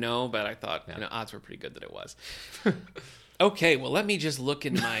 I didn't know, but I thought odds were pretty good that it was. Okay, well, let me just look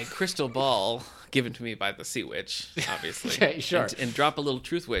in my crystal ball given to me by the Sea Witch, obviously. Okay, sure. And drop a little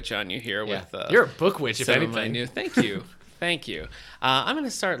truth witch on you here Yeah. with You're a book witch, if some of my anything. new. Thank you, thank you. I'm going to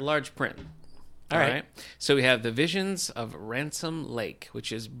start large print. All right. So we have The Visions of Ransom Lake,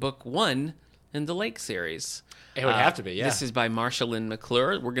 which is book 1 in the Lake series. It would have to be, yeah. This is by Marsha Lynn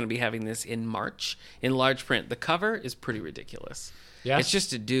McClure. We're going to be having this in March in large print. The cover is pretty ridiculous. Yeah? It's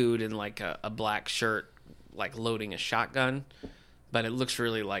just a dude in like a black shirt, like loading a shotgun, but it looks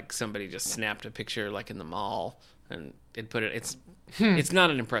really like somebody just snapped a picture like in the mall and it put it. It's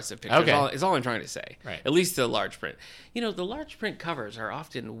not an impressive picture. Okay. Is all I'm trying to say. Right. At least the large print. You know, the large print covers are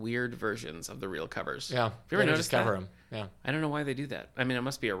often weird versions of the real covers. Yeah. Have you ever They noticed just cover that? them. Yeah. I don't know why they do that. I mean, it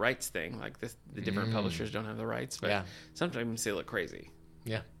must be a rights thing. Like the different publishers don't have the rights, but Yeah. sometimes they look crazy.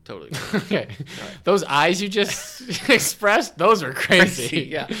 Yeah. Totally crazy. Okay. Those eyes you just expressed, those are crazy.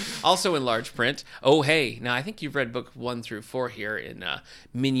 Yeah. Also in large print. Oh, hey. Now, I think you've read book 1 through 4 here in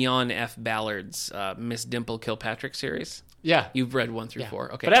Mignon F. Ballard's Miss Dimple Kilpatrick series. Yeah. You've read 1 through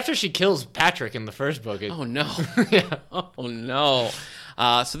 4. Okay. But after she kills Patrick in the first book, it, Oh, no. yeah. Oh, no.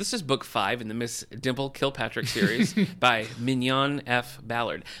 So this is book 5 in the Miss Dimple Kilpatrick series by Mignon F.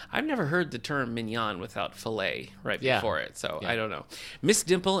 Ballard. I've never heard the term mignon without filet right Yeah. before it, so Yeah. I don't know. Miss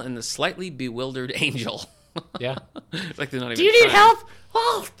Dimple and the Slightly Bewildered Angel. Yeah. It's like they're not even Do you need trying. help?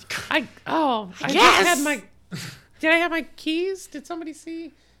 Oh, I Yes! had my. Did I have my keys? Did somebody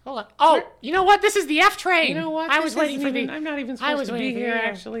see? hold on. Oh, you know what? This is the F train. You know what? I This was waiting isn't for the. even- I'm not even I supposed was to be waiting for here. you.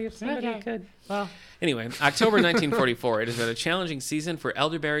 Actually, if somebody Okay. could. Well, Anyway, October 1944. It has been a challenging season for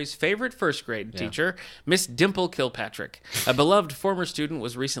Elderberry's favorite first grade teacher, Miss Dimple Kilpatrick. A beloved former student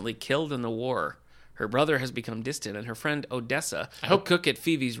was recently killed in the war. Her brother has become distant, and her friend Odessa, a cook at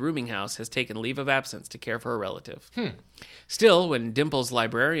Phoebe's rooming house, has taken leave of absence to care for a relative. Still, when Dimple's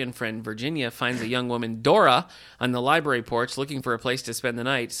librarian friend Virginia finds a young woman, Dora, on the library porch looking for a place to spend the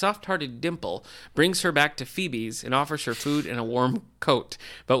night, soft-hearted Dimple brings her back to Phoebe's and offers her food and a warm coat.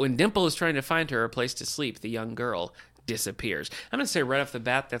 But when Dimple is trying to find her a place to sleep, the young girl disappears. I'm going to say right off the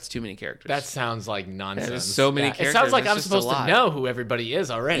bat, that's too many characters. That sounds like nonsense. That is so many characters. It sounds like That's I'm just supposed a to lot. know who everybody is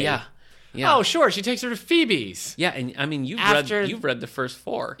already. Yeah. Yeah. Oh, sure. She takes her to Phoebe's. Yeah, and I mean, you've read the first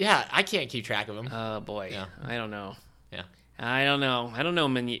 4. Yeah, I can't keep track of them. Oh boy, Yeah. I don't know. Yeah. I don't know.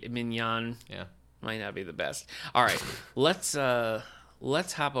 Mignon Yeah. might not be the best. All right, let's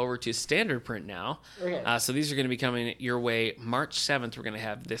hop over to standard print now. Okay. So these are going to be coming your way March 7th. We're going to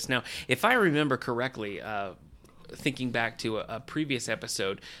have this now. If I remember correctly, thinking back to a previous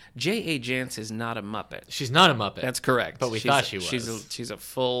episode, J.A. Jance is not a Muppet. She's not a Muppet. That's correct. But we thought she was. She's a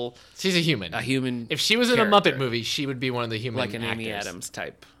full She's a human. human. If she was in a character. Muppet movie, she would be one of the human like an actors. Amy Adams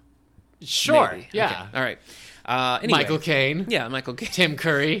type. Sure. Maybe. Yeah. Okay. All right. Anyway. Michael Caine. Yeah, Michael Caine. Tim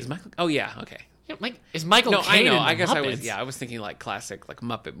Curry. Is Michael? Oh yeah. Okay. Yeah, is Michael No, Caine I know. in the I guess I was. Muppets? Yeah, I was thinking like classic, like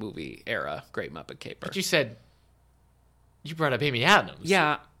Muppet movie era, Great Muppet Caper. But you said you brought up Amy Adams.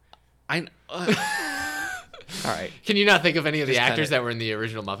 Yeah, I. All right. Can you not think of any of the Just actors kinda- that were in the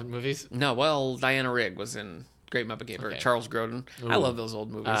original Muppet movies? No, well, Diana Rigg was in Great Muppet Caper. Okay. Charles Grodin. I Ooh. love those old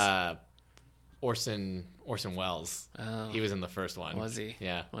movies. Orson Welles. Oh. He was in the first one. Was he?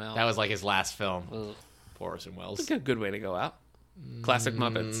 Yeah. Well. That was like his last film. Ugh. Poor Orson Welles. It's a good way to go out. Classic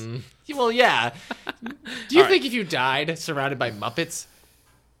Muppets. Well, yeah. Do you think if you died surrounded by Muppets,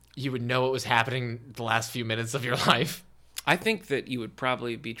 you would know what was happening the last few minutes of your life? I think that you would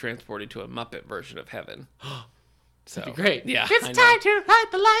probably be transported to a Muppet version of heaven. So That'd be great. Yeah, It's I know. time to light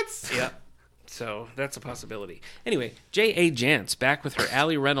the lights. Yeah. So that's a possibility. Anyway, J.A. Jance back with her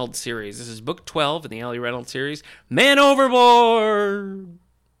Allie Reynolds series. This is book 12 in the Allie Reynolds series. Man Overboard.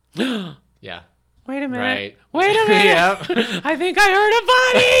 Yeah. Wait a minute. Right. Wait a minute. Yep. I think I heard a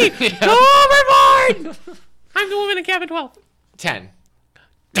body. Go overboard. I'm the woman in cabin 12. 10.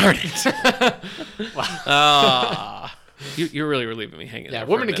 Darn it. You're really relieving me hanging Yeah, there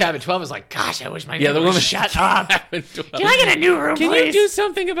for woman a in minute. cabin 12 is like, gosh, I wish my Yeah, name the would woman. shut up. Cabin 12. Can I get a new room, Can please? you do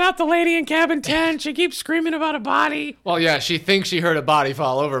something about the lady in cabin 10? She keeps screaming about a body. Well, yeah, she thinks she heard a body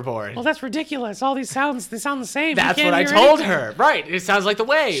fall overboard. Well, that's ridiculous. All these sounds, they sound the same. That's You what I can't hear told anything. her. Right. It sounds like the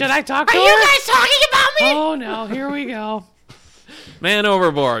waves. Should I talk to Are her? you guys talking about me? Oh, no. Here we go. Man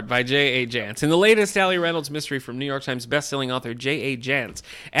Overboard by J.A. Jance. In the latest Allie Reynolds mystery from New York Times bestselling author J.A. Jance,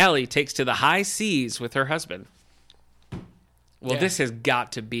 Allie takes to the high seas with her husband. Well, Yeah. this has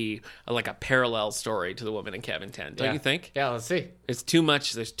got to be like a parallel story to the woman in cabin 10, don't Yeah. you think? Yeah, let's see. It's too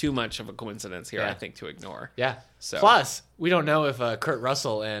much. There's too much of a coincidence here, Yeah. I think, to ignore. Yeah. So- Plus, we don't know if Kurt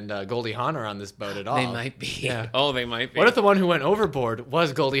Russell and Goldie Hawn are on this boat at all. They might be. Yeah. Oh, they might be. What if the one who went overboard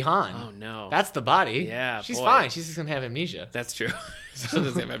was Goldie Hawn? Oh, no. That's the body. Yeah, She's boy. fine. She's just going to have amnesia. That's true. She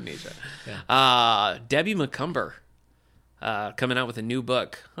doesn't have amnesia. Debbie McCumber coming out with a new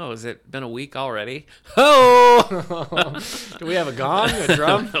book. Oh, has it been a week already? Oh! Do we have a gong, a I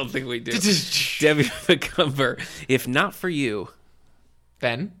drum? don't think we do. Debbie McCumber, If Not For You.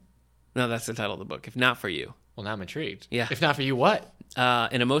 Ben? No, that's the title of the book. If Not For You. Well, now I'm intrigued. Yeah. If not for you, what?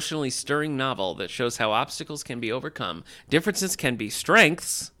 An emotionally stirring novel that shows how obstacles can be overcome, differences can be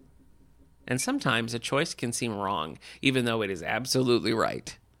strengths, and sometimes a choice can seem wrong, even though it is absolutely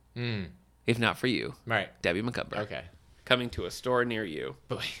right. If Not For You. Right. Debbie McCumber. Okay. Coming to a store near you.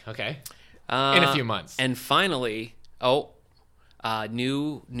 Boy, okay. In a few months. And finally,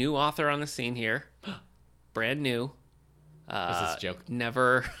 new author on the scene here. Brand new. Is this a joke?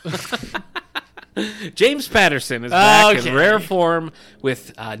 Never. James Patterson is back Okay. in rare form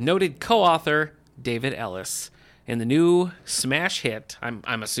with noted co-author David Ellis in the new smash hit.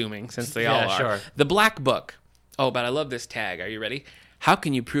 I'm assuming since they all Yeah, are. sure. The Black Book. Oh, but I love this tag. Are you ready? How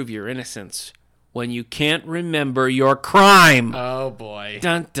can you prove your innocence when you can't remember your crime? Oh, boy.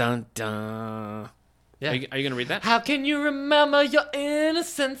 Dun dun dun. Yeah. Are you going to read that? How can you remember your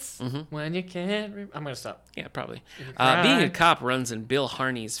innocence when you can't I'm going to stop. Yeah, probably. cry. Being a cop runs in Bill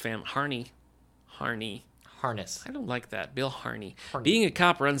Harney's Harney. Harness. I don't like that. Bill Harney. Being a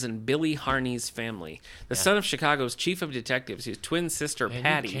cop runs in Billy Harney's family. The son of Chicago's chief of detectives, whose twin sister,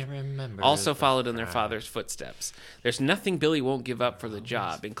 Patty, can't remember also the followed in their father's footsteps. There's nothing Billy won't give up for the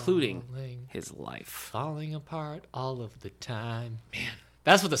job, including falling. his life. Falling apart all of the time. Man.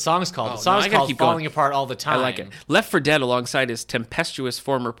 That's what the song's called. Oh, The song's no, I gotta called keep going. Falling Apart All the Time. I like it. Left for dead alongside his tempestuous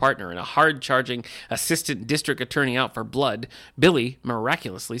former partner and a hard-charging assistant district attorney out for blood, Billy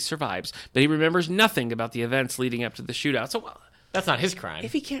miraculously survives, but he remembers nothing about the events leading up to the shootout. So That's not his crime.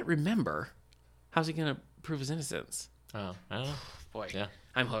 if he can't remember, How's he gonna prove his innocence? Oh, I don't know. Boy, Yeah.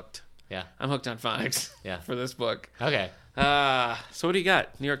 I'm hooked. Yeah. I'm hooked on phonics. Yeah. For this book. Okay. So what do you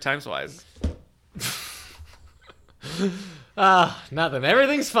got, New York Times wise? Nothing.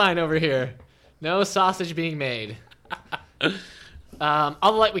 Everything's fine over here. No sausage being made. All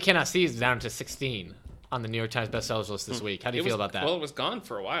the Light We Cannot See is down to 16 on the New York Times bestsellers list this week. How do you feel about that? Well, it was gone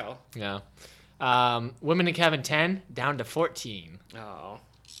for a while. Yeah. Women in Cabin 10 down to 14. Oh.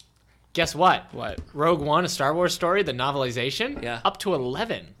 Guess what? What? Rogue One, a Star Wars story, the novelization, Yeah. up to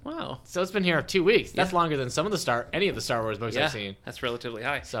 11. Wow. So it's been here 2 weeks. That's Yeah. longer than any of the Star Wars books Yeah, I've seen. that's relatively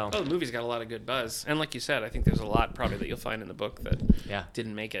high. So- the movie's got a lot of good buzz, and like you said, I think there's a lot probably that you'll find in the book that Yeah.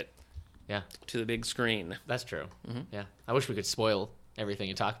 didn't make it Yeah. to the big screen. That's true. Mm-hmm. Yeah. I wish we could spoil everything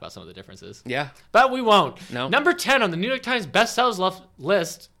and talk about some of the differences. Yeah, But we won't. No. Number 10 on the New York Times bestsellers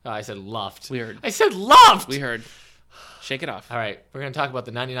list. Oh, I said luft. Weird. I said luft. we heard. Shake it off. All right. We're going to talk about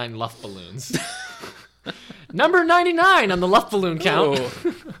the 99 luft balloons. Number 99 on the luft balloon count.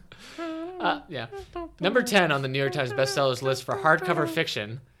 Ooh. Yeah. Number 10 on the New York Times bestsellers list for hardcover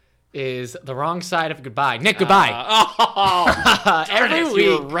fiction is The Wrong Side of Goodbye. Nick, goodbye. Every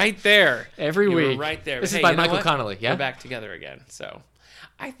You were week. right there. Every You were week. right there. This But is hey, by you know Michael what? Connolly. Yeah. We're back together again. So,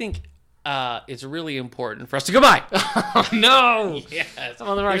 I think it's really important for us to goodbye. Oh, no. Yes. I'm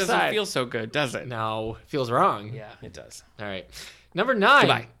on the wrong It doesn't side. feel so good, does it? No. Feels wrong. Yeah, it does. All right. Number 9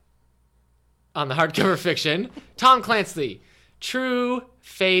 Goodbye. on the hardcover fiction, Tom Clancy, True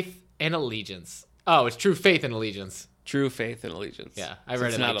Faith and Allegiance. Oh, it's True Faith and Allegiance. True faith and allegiance. Yeah, I So read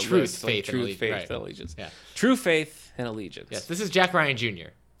it's it not like a truth, list, like faith, and truth, allegiance. faith, Right. and allegiance. Yeah. True faith and allegiance. Yes, this is Jack Ryan Jr.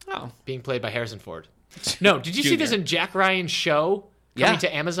 Oh, being played by Harrison Ford. No, did you see Junior. this in Jack Ryan's show coming Yeah.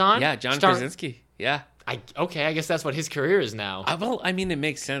 to Amazon? yeah, John Star- Krasinski. Yeah. I guess that's what his career is now. Well, I mean, it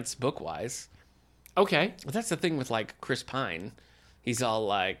makes sense book wise. Okay. But that's the thing with like Chris Pine. He's all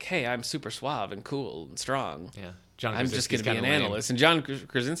like, "Hey, I'm super suave and cool and strong. Yeah. John I'm just going Krasinski's to be an kinda lame. analyst." And John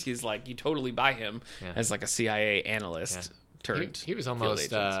Krasinski's like, you totally buy him Yeah. as like a CIA analyst turned. He was field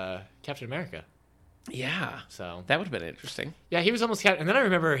almost agent. Captain America. Yeah, So that would have been interesting. yeah, he was almost Captain. And then I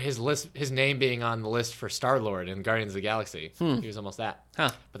remember his name being on the list for Star Lord in Guardians of the Galaxy. He was almost that. Huh?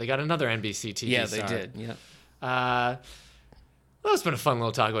 But they got another NBC TV Yeah, star. they did. Yeah. Well, it's been a fun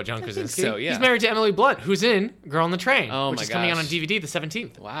little talk about John Krasinski. so, yeah. He's married to Emily Blunt, who's in Girl on the Train, Oh, which my is coming out on gosh. DVD the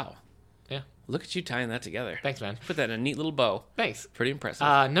 17th. Wow. Yeah. Look at you tying that together. Thanks, man. Put that in a neat little bow. Thanks. Pretty impressive.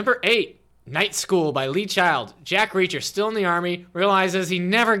 Number 8, Night School by Lee Child. Jack Reacher, still in the Army, realizes he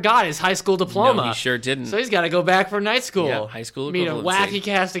never got his high school diploma. No, he sure didn't. So he's got to go back for night school. Yeah, high school Meet a equivalency. wacky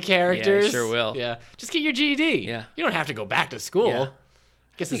cast of characters. sure will. Yeah. Just get your GED. Yeah. You don't have to go back to school. Yeah.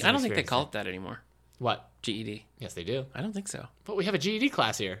 Guess I don't think they call it that anymore. What? GED. Yes, they do. I don't think so. But we have a GED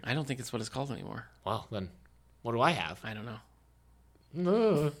class here. I don't think it's what it's called anymore. Well, then, what do I have? I don't know.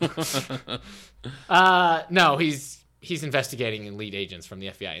 No, he's investigating and lead agents from the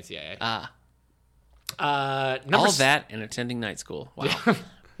FBI and CIA. Number All that and attending night school.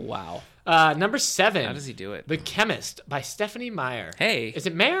 Wow. Wow. Number 7. How does he do it? The Chemist by Stephanie Meyer. Hey. Is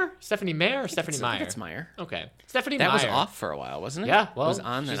it Meyer? Stephanie Meyer or Stephanie I think Meyer? it's Meyer. Okay. Stephanie That Meyer. was off for a while, wasn't it? Yeah, well, it was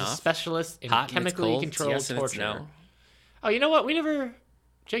on then she's a off. specialist in Hot and it's chemically cold. controlled Yes and it's torture. no. Oh, you know what?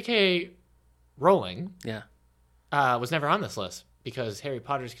 J.K. Rowling Yeah. was never on this list because Harry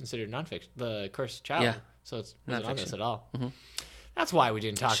Potter is considered nonfiction, the Cursed Child. Yeah. So it's not on this Nonfiction. at all. That's why we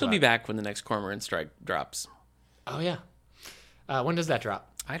didn't talk She'll about be it. back when the next Cormoran strike drops. Oh, yeah. When does that drop?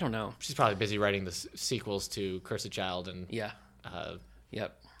 I don't know. She's probably busy writing the sequels to Cursed Child and Yeah. uh,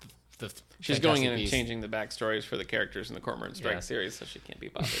 Yep. the She's going Fantastic in and Beasts. changing the backstories for the characters in the Cormoran Strike Yeah. series, so she can't be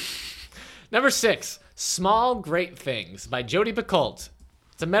bothered. Number 6, Small Great Things by Jodi Picoult.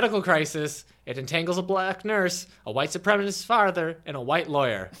 It's a medical crisis. It entangles a black nurse, a white supremacist father, and a white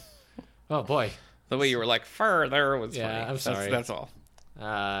lawyer. Oh, boy. The way you were like, further was Yeah, funny. I'm sorry. That's all.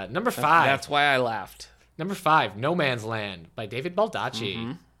 Number 5. That's why I laughed. Number 5, No Man's Land by David Baldacci.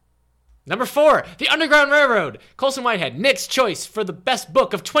 Mm-hmm. Number 4, The Underground Railroad. Colson Whitehead, Nick's choice for the best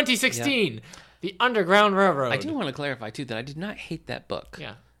book of 2016. The Underground Railroad. I do want to clarify, too, that I did not hate that book.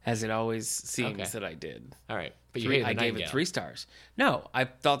 Yeah. As it always seems Okay. that I did. All right. But you I hated the gave it Nightingale. 3 stars. No, I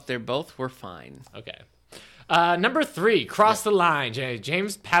thought they both were fine. Okay. Number 3, Cross the Line,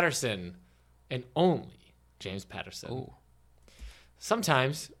 James Patterson. And only James Patterson. Ooh.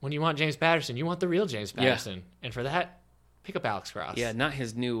 Sometimes, when you want James Patterson, you want the real James Patterson. And for that, pick up Alex Cross. Yeah, not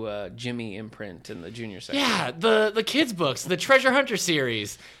his new Jimmy imprint in the junior section. Yeah, the kids' books, the Treasure Hunter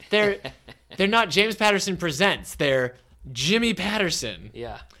series. They're not James Patterson Presents. They're Jimmy Patterson.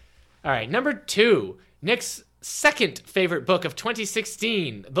 Yeah. All right, number 2, Nick's second favorite book of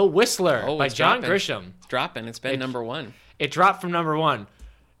 2016, The Whistler by it's John dropping. Grisham. It's dropping. It's been number 1. It dropped from number 1.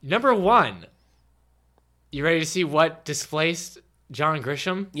 Number 1 You ready to see what displaced John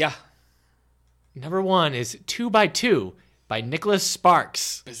Grisham? Yeah. Number 1 is 2 by 2 by Nicholas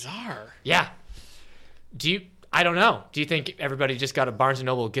Sparks. Bizarre. Yeah. I don't know. Do you think everybody just got a Barnes &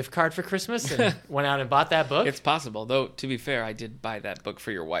 Noble gift card for Christmas and went out and bought that book? It's possible, though. To be fair, I did buy that book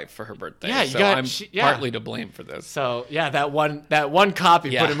for your wife for her birthday. Yeah, so I'm yeah. partly to blame for this. So, yeah, that one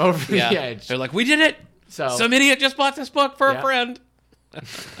copy put him over the edge. They're like, we did it. So, Some idiot just bought this book for a friend.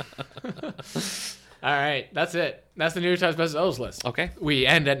 All right, that's it. That's the New York Times bestsellers list. Okay. We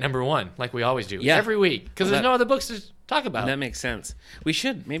end at number 1, like we always do. Yeah. Every week, because there's no other books to talk about. That makes sense.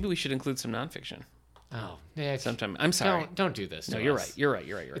 Maybe we should include some nonfiction. Oh, yeah. Sometime. I'm sorry. Don't do this. No, to you're us. right.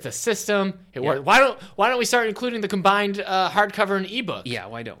 You're right. It's a system. It works. Why don't we start including the combined hardcover and ebook? Yeah,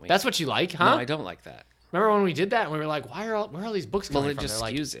 why don't we? That's what you like, huh? No, I don't like that. Remember when we did that and we were like, where are all these books coming Well, it from? just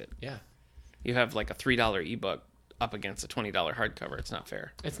They're skews it. Yeah. You have like a $3 ebook up against a $20 hardcover. It's not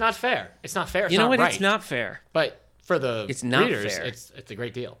fair. It's not fair. It's not fair. It's You know not what? right. It's not fair. But for the It's not readers, fair. it's a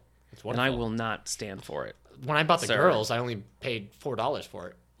great deal. It's And wonderful. I will not stand for it. When I bought the Sir. girls, I only paid $4 for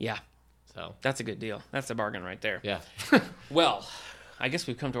it. Yeah, So, that's a good deal. That's a bargain right there. yeah. Well, I guess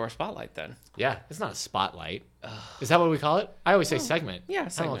we've come to our spotlight then. Yeah, it's not a spotlight. Is that what we call it? I always say segment. Yeah, I'm a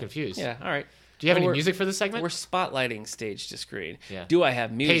little segment. confused. Yeah, all right. Do you have Well, any we're- music for this segment? We're spotlighting stage to screen. Yeah. Do I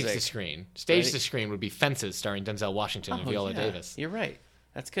have Page music? to screen. Stage Right. to screen would be Fences, starring Denzel Washington and Oh, Viola yeah. Davis. You're right.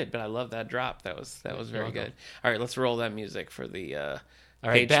 That's good, but I love that drop. That was very welcome. good. All right, let's roll that music for the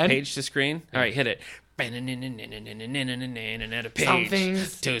right, Ben? page to screen. All right, hit it. Page Some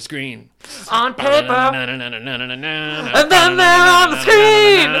things to screen. on paper, And and then they're on the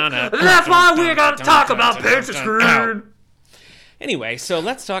screen. That's why we're gonna talk about page to screen. Anyway, so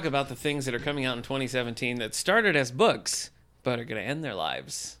let's talk about the things that are coming out in 2017 that started as books, but are going to end their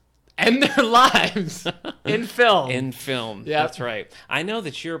lives And their lives in film. in film. Yep. That's right. I know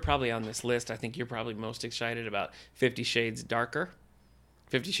that you're probably on this list. I think you're probably most excited about 50 Shades Darker,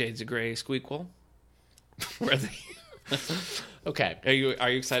 50 Shades of Grey Squeakquel. Okay. Are you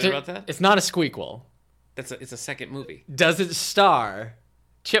excited about that? It's not a squeakquel. It's a second movie. Does it star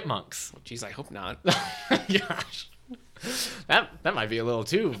chipmunks? Jeez, I hope not. Gosh. That might be a little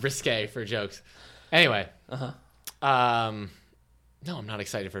too risque for jokes. Anyway. Uh-huh. No, I'm not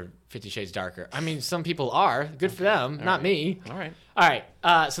excited for 50 Shades Darker. I mean, some people are. Good for them, not right. me. All right. All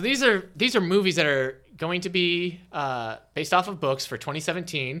right. So these are movies that are going to be based off of books for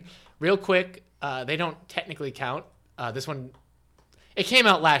 2017. Real quick, they don't technically count. This one, it came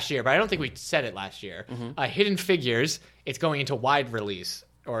out last year, but I don't think we said it last year. Hidden Figures, it's going into wide release,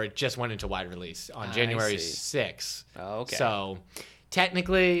 or it just went into wide release on January see. 6th. Oh, okay. So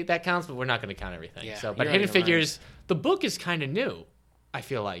technically that counts, but we're not going to count everything. Yeah, So, but you're Hidden on your Figures, the book is kind of new. I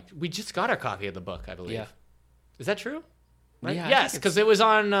feel like we just got our copy of the book. I believe. Yeah. Is that true? Right? Yeah, I Yes, think because it was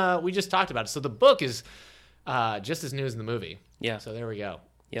on. We just talked about it. So the book is just as new as the movie. Yeah. So there we go.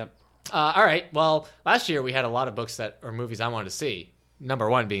 Yep. All right. Well, last year we had a lot of books or movies I wanted to see. Number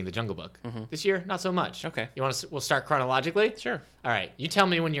 1 being The Jungle Book. This year, not so much. Okay. You want to? We'll start chronologically. Sure. All right. You tell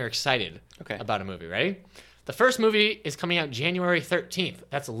me when you're excited. Okay. About a movie. Ready? The first movie is coming out January 13th.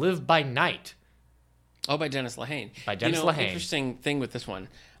 That's Live by Night. Oh, by Dennis Lehane. By Dennis Lehane. Interesting thing with this one.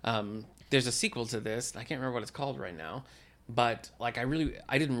 There's a sequel to this. I can't remember what it's called right now. But like I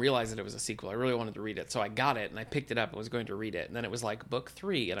didn't realize that it was a sequel. I really wanted to read it, so I got it and I picked it up and was going to read it, and then it was like book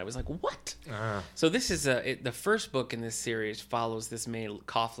 3, and I was like, "What?" So this is the first book in this series follows this main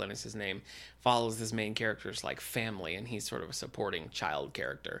Coughlin is his name, follows this main character's like family, and he's sort of a supporting child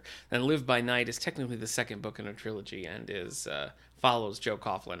character. Then Live by Night is technically the second book in a trilogy and is follows Joe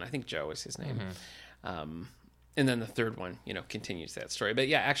Coughlin. I think Joe is his name. And then the third one, continues that story. But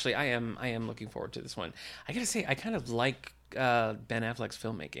yeah, actually, I am looking forward to this one. I gotta say, I kind of like Ben Affleck's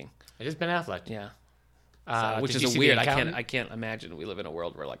filmmaking. It is Ben Affleck. Yeah, Which which is a weird. I can't imagine we live in a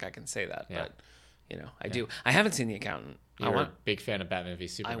world where like I can say that, Yeah. but I do. I haven't seen The Accountant. You're a big fan of Batman v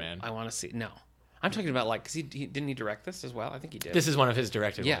Superman. I want to see. No, I'm talking about like because he didn't he direct this as well. I think he did. This is one of his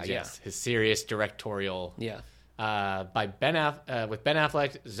directed Yeah, ones. yeah. Yes, his serious directorial. Yeah. By with Ben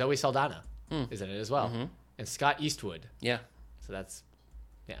Affleck, Zoe Saldana is in it as well, and Scott Eastwood. Yeah. So that's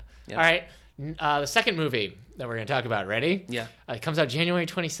Yep. All right. The second movie that we're going to talk about. Ready? Yeah. It comes out January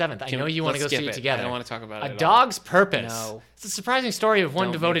 27th. I know you want to go let's see skip it together. I don't want to talk about it. A at Dog's Purpose. No. It's a surprising story of one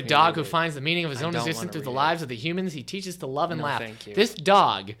Don't devoted make me dog read who it. finds the meaning of his I own don't existence wanna through the read lives of the humans he teaches to love and No, laugh. thank you. This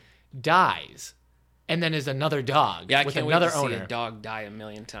dog dies, and then is another dog Yeah, I with can't another wait to owner. see a dog die a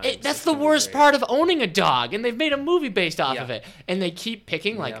million times. That's It's the gonna be worst great. part of owning a dog, and they've made a movie based off Yeah. of it. And they keep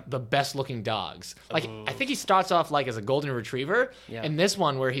picking like Yep. the best looking dogs. Like I think he starts off like as a golden retriever, Yeah. and this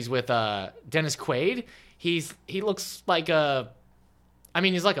one where he's with Dennis Quaid, he looks like a I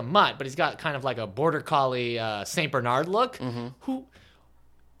mean, he's like a mutt, but he's got kind of like a border collie Saint Bernard look. Who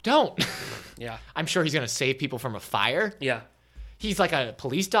don't? Yeah. I'm sure he's gonna save people from a fire. Yeah. He's like a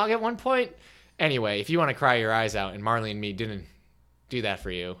police dog at one point. Anyway, if you want to cry your eyes out, and Marley and Me didn't do that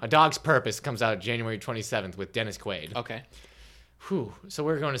for you, A Dog's Purpose comes out January 27th with Dennis Quaid. Okay. Whew. So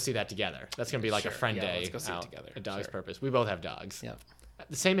we're going to see that together. That's going to be like a Sure. friend Yeah, day. let's go see it out. together. A Dog's Sure. Purpose. We both have dogs. Yeah.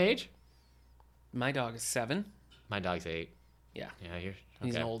 The same age? My dog is 7. My dog's 8. Yeah. Yeah, you're.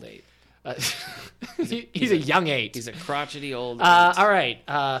 He's an okay. old 8. He's a young 8. He's a crotchety old 8. All right.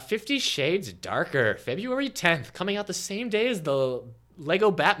 50 Shades Darker, February 10th, coming out the same day as the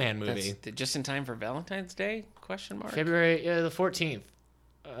Lego Batman movie. That's just in time for Valentine's Day? Question mark. February the 14th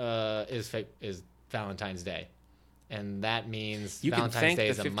is Valentine's Day, and that means You can Valentine's thank Day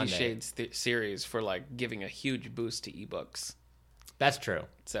the is a 50 Monday. Shades series for like giving a huge boost to ebooks. That's true.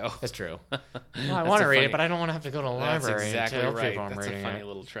 So That's true. Well, I want to read it, but I don't want to have to go to the that's library exactly and tell right. people I'm That's a reading funny it.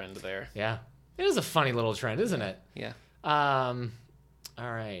 little trend there. Yeah, it is a funny little trend, isn't it? Yeah. All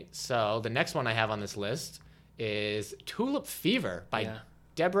right. So the next one I have on this list is Tulip Fever by Yeah.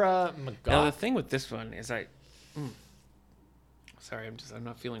 Deborah Now the McGough. thing with this one is sorry, I'm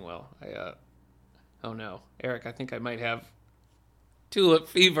not feeling well. Oh no, Eric, I think I might have tulip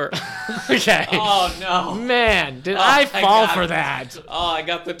fever. Okay. Oh no. Man, did I I fall got for it. that? Oh, I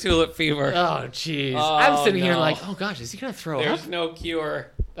got the tulip fever. Oh, jeez. Oh, I'm sitting here no. like, oh gosh, is he gonna throw There's up? no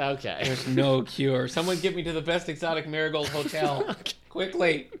cure. Okay. There's no cure. Someone get me to the best exotic marigold hotel.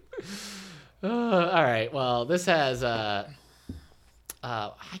 Quickly. All right. Well, this has I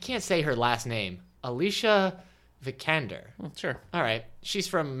can't say her last name. Alicia Vikander. Sure. All right. She's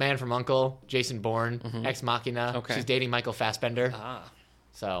from Man from U.N.C.L.E., Jason Bourne, Ex Machina. Okay. She's dating Michael Fassbender. Ah.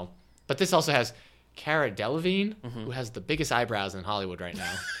 So, but this also has Cara Delevingne, who has the biggest eyebrows in Hollywood right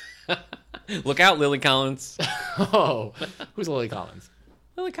now. Look out, Lily Collins. Oh, who's Lily Collins?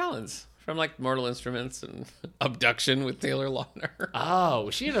 Lily Collins from like Mortal Instruments and Abduction with Taylor Lautner. Oh,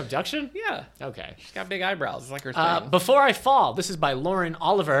 was she in Abduction? Yeah. Okay. She's got big eyebrows. It's like her thing. Before I Fall. This is by Lauren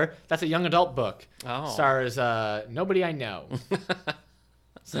Oliver. That's a young adult book. Oh. Stars Nobody I Know.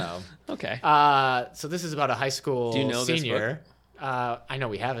 So, Okay. so this is about a high school Do you know this senior. I know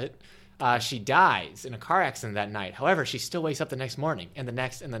we have it. She dies in a car accident that night. However, she still wakes up the next morning, and the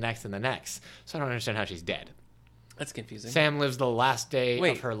next, and the next, and the next. So I don't understand how she's dead. That's confusing. Sam lives the last day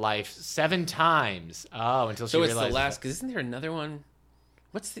Wait. of her life 7 times. Oh, until she So it's realizes. the last. Because isn't there another one?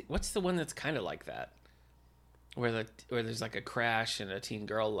 What's the one that's kind of like that? Where there's like a crash and a teen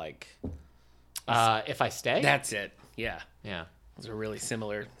girl like. If I Stay? That's it. Yeah. Yeah. Those are really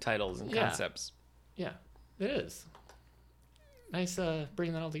similar titles and Yeah. concepts. Yeah, it is. Nice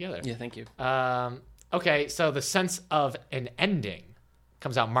bringing that all together. Yeah. Thank you. Okay, so The Sense of an Ending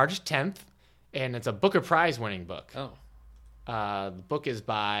comes out March 10th, and it's a Booker Prize winning book. Oh. The book is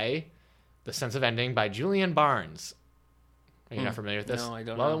by The Sense of Ending by Julianne Barnes. Are you not familiar with this? No, I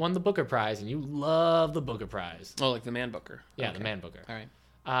don't Well, know. it won the Booker Prize, and you love the Booker Prize. Oh, like the Man Booker. Yeah, Okay. the Man Booker. All right.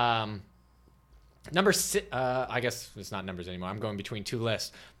 Number 6, I guess it's not numbers anymore. I'm going between two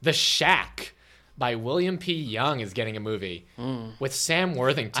lists. The Shack by William P. Young is getting a movie with Sam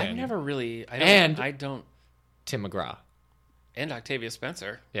Worthington. I've never really. I don't. Tim McGraw. And Octavia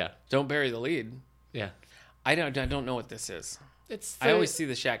Spencer. Yeah, Don't bury the lead. yeah. I don't know what this is. It's I always see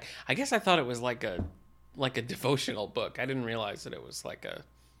the Shack. I guess I thought it was like a devotional book. I didn't realize that it was like a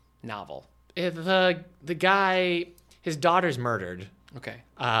novel. the guy, his daughter's murdered, Okay.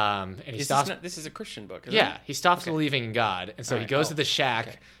 and he This stops. is a Christian book. Isn't Yeah, it? he stops believing in God, and so he Alright. goes Oh, to the shack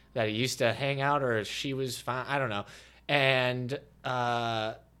okay. that he used to hang out, or she was fine. I don't know, and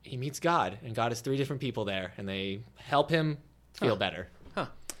he meets God, and God has 3 different people there, and they help him feel better. Huh.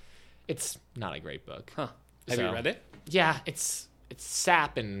 It's not a great book. Huh. Have So- you read it? Yeah, it's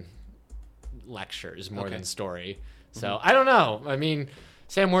sap and lectures more Okay. than story. So I don't know. I mean,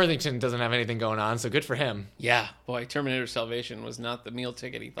 Sam Worthington doesn't have anything going on, so good for him. Yeah. Boy, Terminator Salvation was not the meal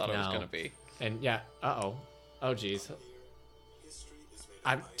ticket he thought it was No. going to be. And yeah, oh geez,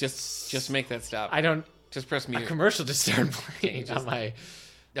 I'm Just make that stop. I don't. Just press A mute. commercial just started playing on my.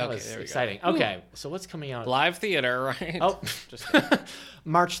 That Okay, was there we go. exciting. Okay, so what's coming out? Live theater, right? Oh, Just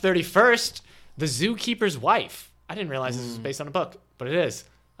March 31st, The Zookeeper's Wife. I didn't realize this was based on a book, but it is.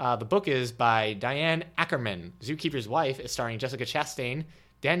 The book is by Diane Ackerman. Zookeeper's Wife is starring Jessica Chastain,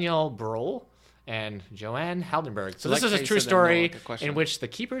 Danielle Brohl, and Joanne Haldenberg. So I this like is how a you true said that more story like a question. in which the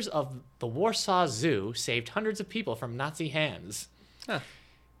keepers of the Warsaw Zoo saved hundreds of people from Nazi hands. Huh.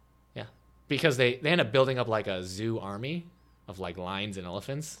 Yeah, because they end up building up like a zoo army of like lions and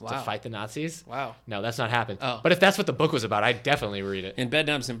elephants to Wow. fight the Nazis. Wow. No, that's not happened. Oh. But if that's what the book was about, I'd definitely read it. In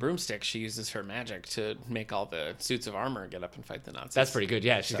Bedknobs and Broomsticks, she uses her magic to make all the suits of armor get up and fight the Nazis. That's pretty good.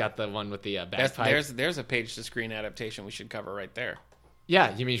 Yeah, she's got the one with the That's, bagpipe. there's a page-to-screen adaptation we should cover right there.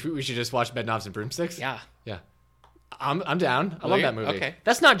 Yeah, you mean we should just watch Bedknobs and Broomsticks? Yeah. Yeah. I'm down. I love you? that movie. Okay.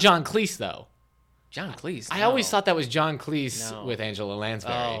 That's not John Cleese, though. John Cleese. I no. always thought that was John Cleese No. with Angela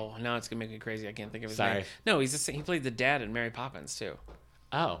Lansbury. Oh, now it's gonna make me crazy. I can't think of his Sorry. name. No, he played the dad in Mary Poppins too.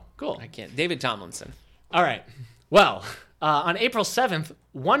 Oh, cool. I can't. David Tomlinson. All right. Well, on April 7th,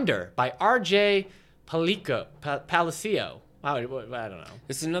 Wonder by R.J. Palicio. I don't know.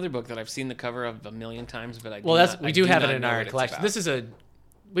 This is another book that I've seen the cover of a million times, but I Well, I do have it not in know our what it's collection. about.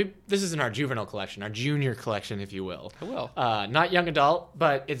 This is in our juvenile collection, our junior collection, if you will. I will. Not young adult,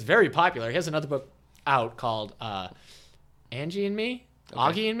 but it's very popular. He has another book out called Angie and Me,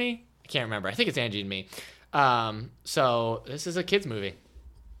 Augie and Me. I can't remember. I think it's Angie and Me. So this is a kids movie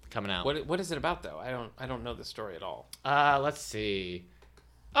coming out. What is it about though? I don't know the story at all. Let's see.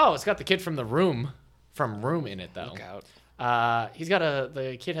 Oh, it's got the kid from Room in it though. Look out.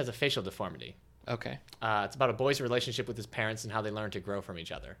 The kid has a facial deformity. Okay, It's about a boy's relationship with his parents and how they learn to grow from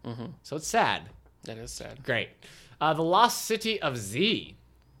each other. Mm-hmm. So it's sad. that is sad. Great. The Lost City of Z.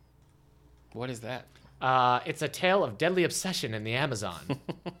 What is that? It's a tale of deadly obsession in the Amazon.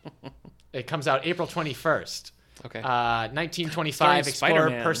 It comes out April 21st. Okay. 1925, Starring explorer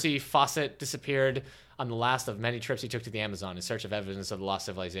Spider-Man. Percy Fawcett disappeared on the last of many trips he took to the Amazon in search of evidence of the lost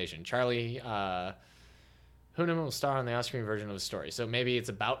civilization. Charlie Hunnam will star on the on-screen version of the story. So maybe it's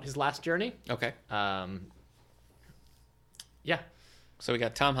about his last journey. Okay. Yeah. So we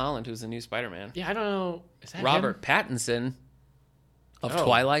got Tom Holland, who's the new Spider-Man. Yeah, I don't know. Is that Robert him? Pattinson of Oh,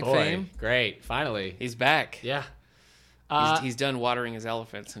 Twilight boy. fame. Great. Finally. He's back. Yeah. He's done watering his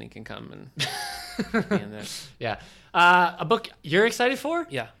elephants, and he can come and be in this. Yeah. A book you're excited for?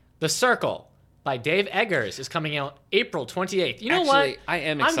 Yeah. The Circle by Dave Eggers is coming out April 28th. You know Actually, what? I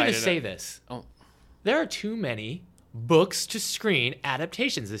am I'm going to excited. say this. Oh, There are too many books to screen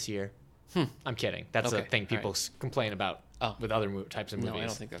adaptations this year. I'm kidding. That's a Okay, thing people all complain about Oh. with other types of movies. no, I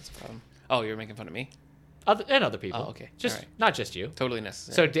don't think that's a problem. Oh, you're making fun of me? And other people. Oh, okay. Just All right. not just you. Totally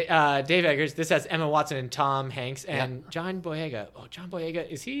necessary. So Dave Eggers, this has Emma Watson and Tom Hanks and John Boyega. Oh, John Boyega,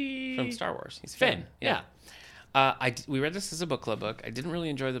 is he from Star Wars. He's Finn? Yeah. We read this as a book club book. I didn't really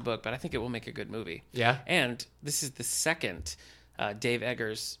enjoy the book, but I think it will make a good movie. Yeah. And this is the second Dave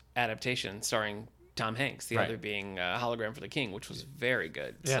Eggers adaptation starring Tom Hanks, the Right. other being Hologram for the King, which was very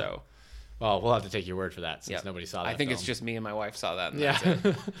good. Yeah. So Well, we'll have to take your word for that since yeah. nobody saw that. I think it's film. just me and my wife saw that. And Yeah. that's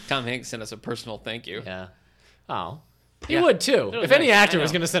it. Tom Hanks sent us a personal thank you. Yeah. Oh. He Yeah. would too. was If any nice. actor I was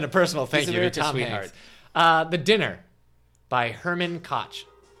know. going to send a personal thank He's you to America's Tom sweetheart. Hanks. The Dinner by Herman Koch.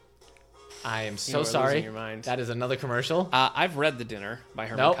 I am so are sorry. losing your mind. That is another commercial. I've read The Dinner by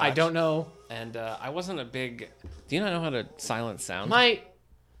Herman No, Koch. I don't know. And I wasn't a big... Do you not know how to silence sound?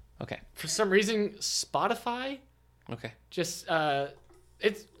 Okay. For some reason, Spotify Okay. just,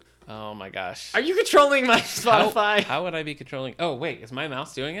 it's, Oh my gosh. are you controlling my Spotify? How would I be controlling? Oh wait, is my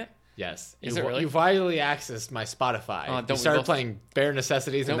mouse doing it? Yes. Is you, it really? You vitally accessed my Spotify. Don't you we started both- playing Bare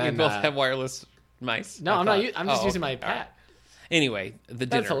Necessities Don't and we then... both have wireless mice? no, I I'm not. thought- I'm just Oh, using my okay. All right. pad. Anyway, The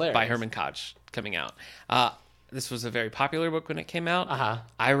Dinner hilarious. by Herman Koch coming out. This was a very popular book when it came out. Uh-huh.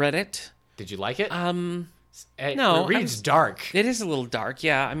 I read it. Did you like it? Hey, no, It reads dark. It is a little dark,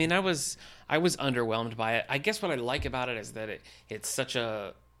 yeah. I mean, I was underwhelmed by it. I guess what I like about it is that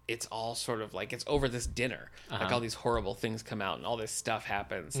it's all sort of like it's over this dinner. Uh-huh. Like all these horrible things come out and all this stuff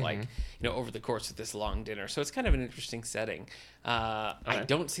happens Mm-hmm. like, over the course of this long dinner. So it's kind of an interesting setting. I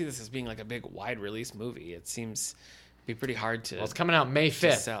don't see this as being like a big wide release movie. It seems to be pretty hard to Well, it's coming out May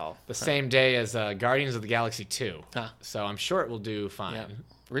 5th, sell. the same day as Guardians of the Galaxy 2. Huh. So I'm sure it will do fine. yeah.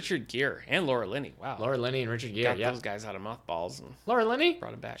 Richard Gere and Laura Linney. Wow. Laura Linney and Richard Gere. got Yeah. those guys out of mothballs and Laura Linney?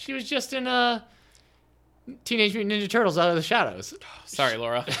 brought them back. She was just in Teenage Mutant Ninja Turtles Out of the Shadows. Sorry,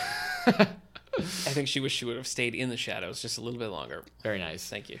 Laura. I think she wished she would have stayed in the shadows just a little bit longer. Very nice.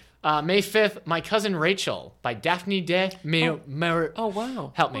 Thank you. May 5th, My Cousin Rachel by Daphne de Oh,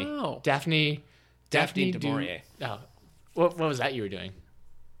 wow. Help me. Wow. Daphne Daphne du- du Maurier. Oh. What was that you were doing?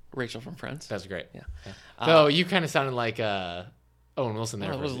 Rachel from Friends. That was great. Yeah. So you kind of sounded like Owen Wilson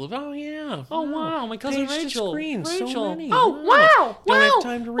there. Oh, it for a was second. yeah. Oh wow, my cousin Page to Rachel. screen, so Rachel. many. Oh wow, Don't wow. have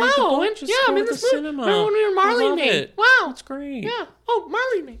time to read the wow. book, and- just yeah, go I'm in to this the cinema. When we were Marley Love and me. it. Wow, That's great. Yeah. Oh,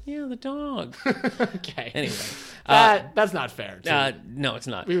 Marley and me. Yeah, the dog. Okay. Anyway. That's not fair. No, it's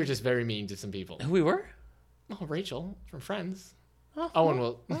not. We were just very mean to some people. Who we were? Oh, Rachel from Friends. Oh, Owen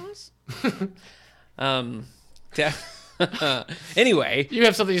will. Da- Anyway, You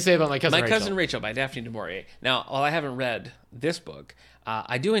have something to say about My Cousin My Rachel. Cousin Rachel by Daphne du Maurier. Now, while I haven't read this book,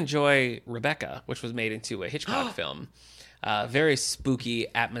 I do enjoy Rebecca, which was made into a Hitchcock film. Very spooky,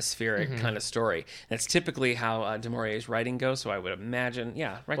 atmospheric kind of story. That's typically how du Maurier's writing goes, so I would imagine,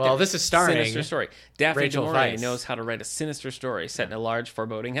 right Well, there. this is starring Sinister story. Daphne Rachel du Maurier Weisz. knows how to write a sinister story set in a large,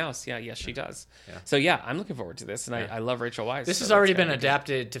 foreboding house. Yes, she does. So, I'm looking forward to this, and I love Rachel Weisz. This so has already that's been gotta be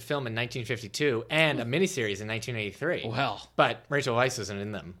adapted to film in 1952 and a miniseries in 1983. Well. But Rachel Weisz isn't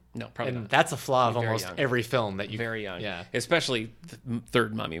in them. good. No, probably And not. that's a flaw of Very almost young. every film that you... Very young. Yeah. Especially the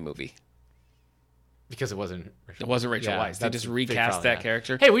third Mummy movie. Because it wasn't Rachel It wasn't Rachel Yeah, Weisz. They that's just a big recast problem, that yeah.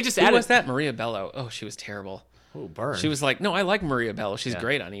 character. Hey, we just Who added... was that? Maria Bello. Oh, she was terrible. Ooh, burn. She was like, no, I like Maria Bello. She's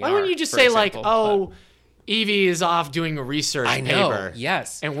great on ER. Why wouldn't you just for say, example, like, Evie is off doing a research I know. paper.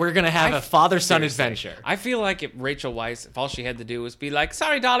 Yes. And we're going to have a father-son Seriously. adventure. I feel like if Rachel Weisz, if all she had to do was be like,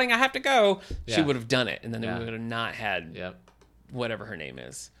 sorry, darling, I have to go, she Yeah. would have done it. And then Yeah. we would have not had Yep. whatever her name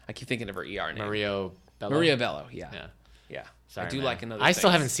is. I keep thinking of her ER name. Maria Bello. Maria Bello. Yeah. Yeah. I do man. like another I still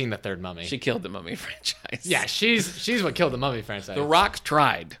things. haven't seen the third Mummy. She killed the Mummy franchise. Yeah, she's what killed the Mummy franchise. The Rock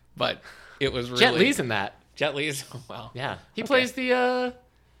tried, but it was really... Jet Li's in that. Jet Li is... Well, Yeah, he plays the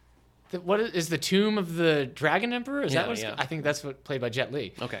what is the Tomb of the Dragon Emperor? Is Yeah, that what yeah. I think that's what played by Jet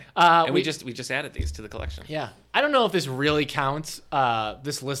Li. okay. And we just added these to the collection. yeah. I don't know if this really counts.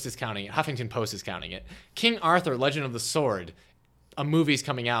 This list is counting it. Huffington Post is counting it. King Arthur: Legend of the Sword, a movie's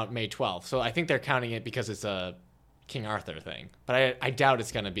coming out May 12th. So I think they're counting it because it's a King Arthur thing. But I doubt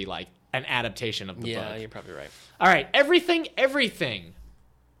it's going to be like an adaptation of the Yeah, book. you're probably right. All right, Everything,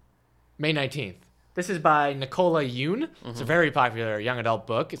 May 19th. This is by Nicola Yoon. It's a very popular young adult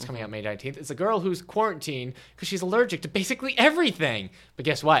book. It's coming out May 19th. It's a girl who's quarantined because she's allergic to basically everything. But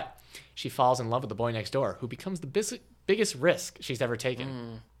guess what? She falls in love with the boy next door, who becomes the biggest risk she's ever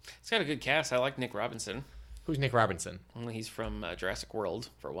taken. It's got a good cast. I like Nick Robinson. Who's Nick Robinson? Only he's from Jurassic World,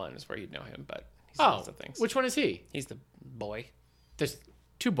 for one, is where you'd know him, but he's lots of things. Which one is he? He's the boy. There's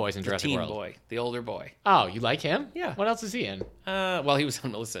two boys in Jurassic Teen World. boy. The older boy. Oh, you like him? Yeah. What else is he in? Well, he was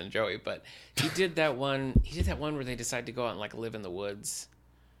on Melissa and Joey, but he did that one. He did that one where they decide to go out and like live in the woods.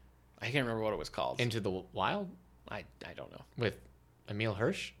 I can't remember what it was called. Into the Wild I don't know. with Emil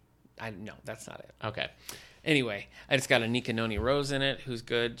Hirsch? No, that's not it. Okay. Anyway, I just got Anika Noni Rose in it, who's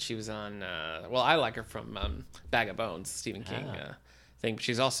good. She was on. Well, I like her from Bag of Bones, Stephen King thing.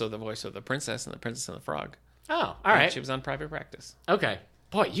 She's also the voice of the princess and the Princess and the Frog. Oh, all right. She was on Private Practice. Okay.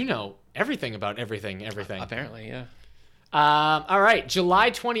 Boy, you know everything about everything. Apparently, yeah. All right, July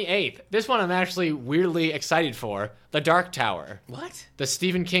 28th. This one I'm actually weirdly excited for. The Dark Tower. What? The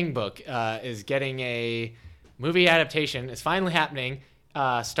Stephen King book is getting a movie adaptation. It's finally happening,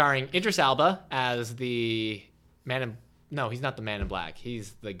 starring Idris Elba as the man in... No, he's not the man in black.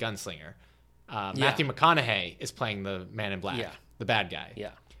 He's the gunslinger. Matthew McConaughey is playing the man in black, Yeah. the bad guy.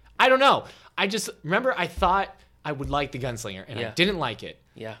 Yeah. I don't know. I just remember I thought I would like the gunslinger, and I Yeah. didn't like it.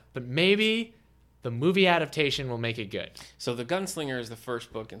 Yeah. But maybe the movie adaptation will make it good. So The Gunslinger is the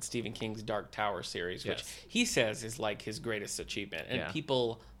first book in Stephen King's Dark Tower series, which Yes. he says is like his greatest achievement, and Yeah.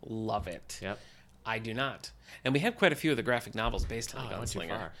 people love it. Yep. I do not. And we have quite a few of the graphic novels based on The I went too Gunslinger.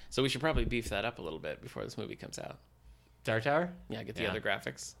 far. So we should probably beef that up a little bit before this movie comes out. Dark Tower? Yeah, get the Yeah. other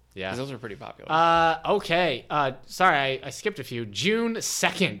graphics. Yeah. 'Cause those are pretty popular. Okay. Sorry, I skipped a few. June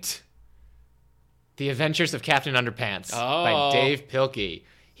 2nd. The Adventures of Captain Underpants by Oh. Dave Pilkey.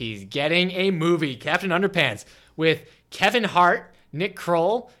 He's getting a movie, Captain Underpants, with Kevin Hart, Nick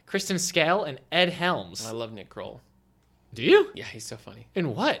Kroll, Kristen Scale, and Ed Helms. I love Nick Kroll. Do you? Yeah, he's so funny.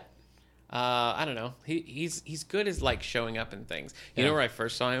 In what? I don't know. He's good as like showing up in things. You Yeah. know where I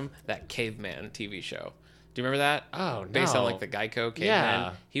first saw him? That Caveman TV show. Do you remember that? Oh, Based on no. like the Geico Caveman.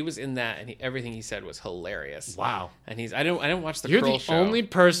 Yeah. He was in that, and everything he said was hilarious. Wow. And I don't watch the You're Kroll the show. only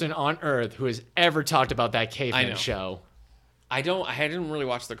person on Earth who has ever talked about that I caveman know. show. I didn't really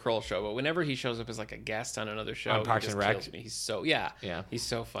watch the Kroll show, but whenever he shows up as like a guest on another show, On Parks he just and Rec? kills me. He's so yeah. He's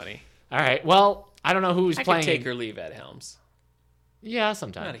so funny. All right. Well, I don't know who's I playing. could take or leave Ed Helms. Yeah, Not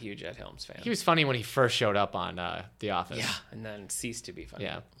sometimes. a huge Ed Helms fan. He was funny when he first showed up on The Office. yeah, and then ceased to be funny.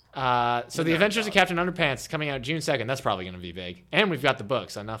 Yeah. So The Not Adventures of bad. Captain Underpants is coming out June 2nd. That's probably going to be big. And we've got the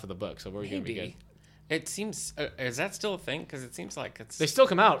books. Enough of the books. So we're going to be good. Maybe. It seems. Is that still a thing? Because it seems like it's. They still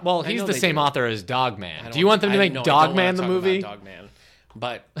come out. Well, he's know the they same do. author as Dogman. I don't- Do you want them to make no, I don't wanna Dogman the talk movie? about Dogman,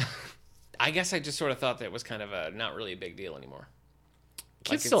 but I guess I just sort of thought that was kind of a not really a big deal anymore.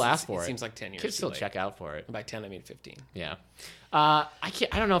 Kids still ask for it. It seems like 10 years. Kids too still late. check out for it. By 10, I mean 15. Yeah. I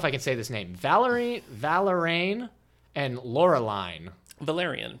don't know if I can say this name. Valerian and Laureline.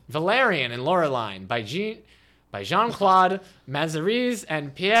 Valerian. Valerian and Laureline by Jean-Claude Mazarise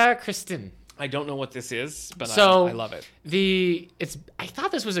and Pierre Christin. I don't know what this is, but So I love it. I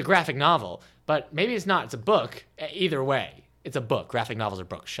thought this was a graphic novel, but maybe it's not. It's a book. Either way, it's a book. Graphic novels are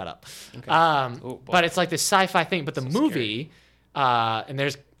books. Shut up. Oh, boy. But it's like this sci-fi thing. But the movie, and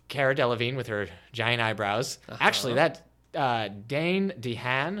there's Cara Delevingne with her giant eyebrows. Actually, that Dane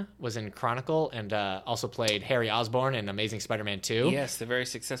DeHaan was in Chronicle and also played Harry Osborn in Amazing Spider-Man 2. Yes, the very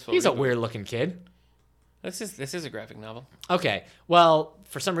successful. He's a reboot. weird-looking kid. This is a graphic novel. Okay, well,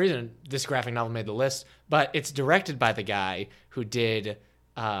 for some reason, this graphic novel made the list, but it's directed by the guy who did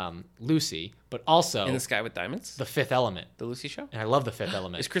Lucy, but also In the Sky with Diamonds, The Fifth Element. the Lucy Show. And I love The Fifth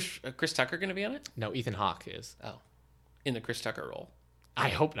Element. Is Chris Tucker going to be on it? No, Ethan Hawke is. Oh, in the Chris Tucker role. I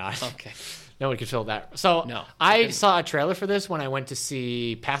hope not. Okay. No one can fill that. So No. I saw a trailer for this when I went to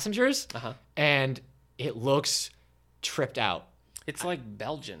see Passengers, Uh-huh. and it looks tripped out. It's like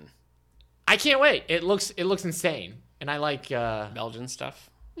Belgian I can't wait. It looks insane, and I like Belgian stuff.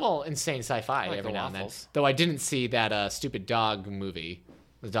 insane sci-fi like every the now and then. waffles. Though I didn't see that stupid dog movie,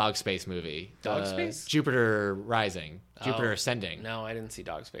 the dog space movie, Dog the Space? Jupiter Rising, Jupiter Oh. Ascending. No, I didn't see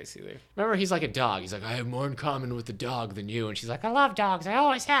Dog Space either. Remember, he's like a dog. He's like, I have more in common with the dog than you, and she's like, I love dogs. I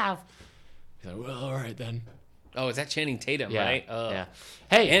always have. He's like, well, all right then. Oh, is that Channing Tatum, Yeah, right? yeah.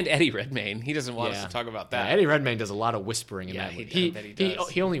 Hey, And Eddie Redmayne. He doesn't want yeah. us to talk about Yeah, that. Eddie Redmayne does a lot of whispering in Yeah, that he movie. does, that he does.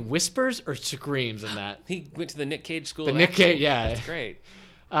 He only whispers or screams in that. He went to the Nick Cage School The of Nick Acting. Cage, yeah. That's great.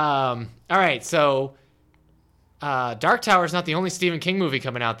 All right, so Dark Tower is not the only Stephen King movie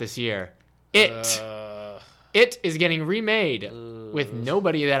coming out this year. It is getting remade with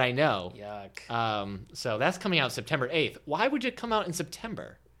nobody that I know. Yuck. So that's coming out September 8th. Why would it come out in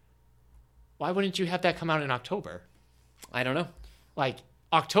September? Why wouldn't you have that come out in October? I don't know. Like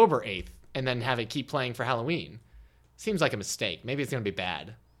October 8th and then have it keep playing for Halloween? Seems like a mistake. Maybe it's going to be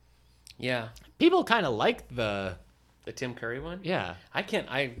bad. Yeah. People kind of like The Tim Curry one? yeah. I can't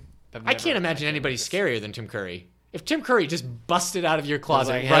Imagine anybody scarier than Tim Curry. If Tim Curry just busted out of your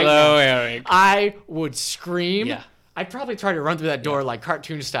closet Like, right hello, now, Eric. I would scream. Yeah. I'd probably try to run through that door like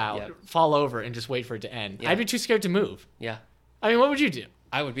cartoon style, Yeah. fall over, and just wait for it to end. Yeah. I'd be too scared to move. Yeah. I mean, what would you do?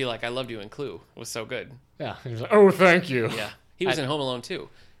 I would be like, I loved you in Clue. It was so good. Yeah. He was like, oh, thank you. Yeah. He was in Home Alone too,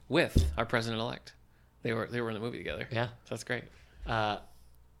 with our president-elect. They were in the movie together. Yeah. So that's great.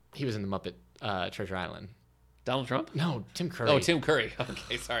 He was in the Muppet Treasure Island. Donald Trump? No, Tim Curry. Oh, Tim Curry.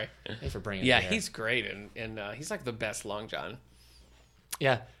 Okay, sorry. Thanks for bringing Yeah, it there. he's great, and he's like the best Long John.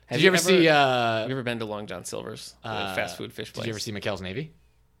 Yeah. Have Did you ever see... Have you ever been to Long John Silver's, the fast food fish place? Did you ever see McHale's Navy?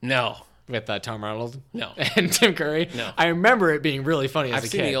 No. With Tom Arnold? No. And Tim Curry? No. I remember it being really funny as I've a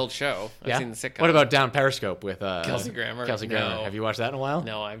seen kid. the old show. I've Yeah? seen the sitcom. What about Down Periscope with Kelsey Grammer? Kelsey Grammer. No. Have you watched that in a while?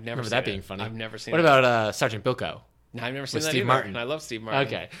 No, I've never Remember seen that it. being funny. I've never seen What it. about Sergeant Bilko? No, I've never seen with that Steve either. Martin? I love Steve Martin.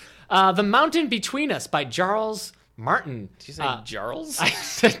 Okay. The Mountain Between Us by Charles Martin. Did you say Charles? I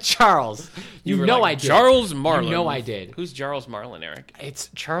said Charles. You were know like, I did. Charles Marlin. You know I did. Who's Charles Marlin, Eric? It's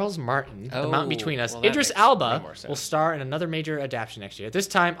Charles Martin, The Oh, Mountain Between Us. well, that Idris makes way Alba more sense. will star in another major adaptation next year, this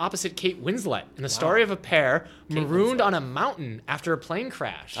time opposite Kate Winslet, in the story of a pair marooned Winslet. on a mountain after a plane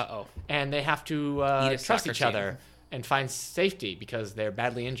crash. Uh-oh. And they have to Eat a trust soccer each team. other and find safety because they're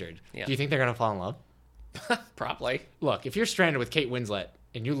badly injured. Yeah. Do you think they're going to fall in love? Probably. Look, if you're stranded with Kate Winslet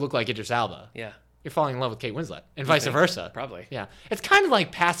and you look like Idris Alba, Yeah. you're falling in love with Kate Winslet, and vice think? versa. Probably. Yeah, it's kind of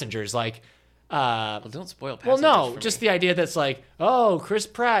like Passengers. Like, Well, don't spoil well, Passengers no, for just me. the idea that's like, oh, Chris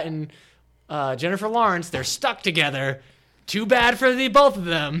Pratt and Jennifer Lawrence, they're stuck together. Too bad for the both of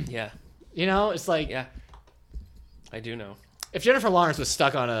them. Yeah. You know, it's like Yeah. I do know. if Jennifer Lawrence was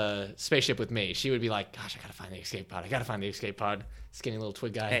stuck on a spaceship with me, she would be like, gosh, I gotta find the escape pod. I gotta find the escape pod. Skinny little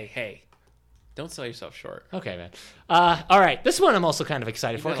twig guy. Hey. Don't sell yourself short. Okay, man. All right, this one I'm also kind of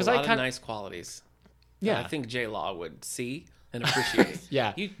excited You've for got because a I lot kind of nice qualities. yeah. I think J Law would see and appreciate.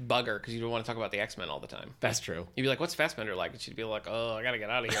 Yeah. You bug her because you don't want to talk about the X-Men all the time. That's true. You'd be like, "What's Fassbender like?" And she'd be like, "Oh, I gotta get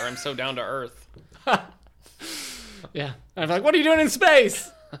out of here. I'm so down to earth." Yeah. I'm like, what are you doing in space?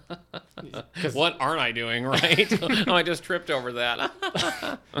 What aren't I doing right? Oh, I just tripped over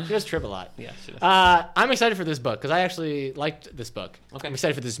that. She does trip a lot. Yeah, she does. I'm excited for this book because I actually liked this book. Okay. I'm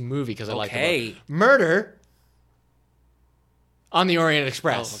excited for this movie because I like the Okay. book. Murder on the Orient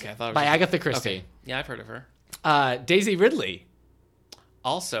Express Oh, okay, I thought it was by just- Agatha Christie. Okay. Yeah, I've heard of her. Daisy Ridley.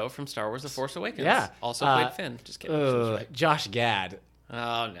 Also from Star Wars: The Force Awakens. Yeah. Also played Finn. Just kidding. She was right. Josh Gad.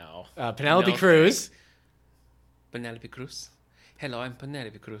 Oh no. Penelope No, Cruz. Penelope Cruz. Hello, I'm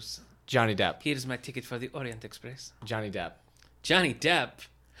Penelope Cruz. Johnny Depp. Here is my ticket for the Orient Express. Johnny Depp. Johnny Depp.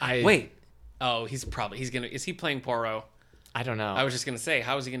 I Wait. Oh, he's gonna. Is he playing Poirot? I don't know. I was just gonna say,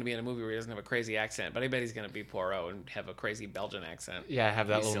 how is he gonna be in a movie where he doesn't have a crazy accent? But I bet he's gonna be Poirot and have a crazy Belgian accent. yeah, have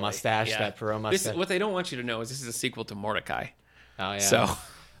that He's little silly. mustache, Yeah. that Perot This, mustache. what they don't want you to know is this is a sequel to Mordecai. Oh yeah. So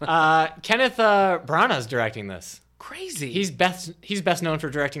Kenneth Branagh's directing this. Crazy. He's best known for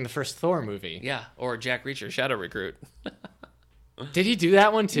directing the first Thor movie. Yeah, or Jack Reacher, Shadow Recruit. Did he do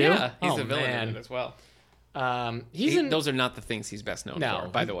that one too? Yeah, he's oh, a villain man. in it as well. He's in Those are not the things he's best known for,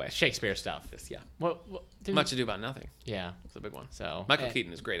 by the way. Shakespeare stuff. Yeah. What Much Ado About Nothing. Yeah. It's a big one. So Michael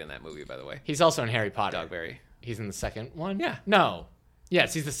Keaton is great in that movie, by the way. He's also in Harry Potter. Dogberry. He's in the second one. Yeah. No.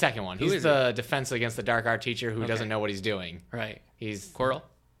 Yes, he's the second one. Who He's is the defense against the dark art teacher who doesn't know what he's doing. Right. He's Coral?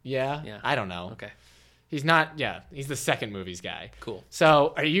 Yeah. Yeah. I don't know. Okay. He's not. Yeah. He's the second movies guy. Cool.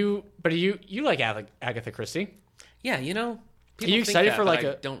 So you like Agatha Christie? Yeah, people you think excited that, for but like I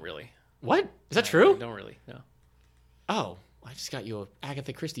a? don't really. What is that I true? don't really. No. Oh, I just got you a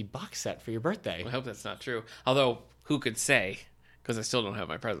Agatha Christie box set for your birthday. I hope that's not true. Although, who could say? Because I still don't have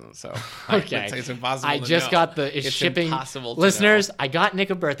my present, so Okay. it's impossible. I to just know. got the It's shipping. impossible to Listeners, know. I got Nick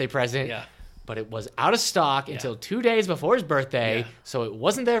a birthday present. Yeah. But it was out of stock until 2 days before his birthday, Yeah. so it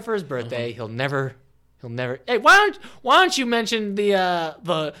wasn't there for his birthday. He'll never. Hey, why don't you mention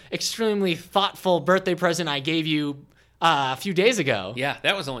the extremely thoughtful birthday present I gave you a few days ago? Yeah,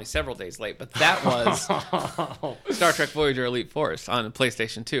 that was only several days late, but that was Star Trek Voyager Elite Force on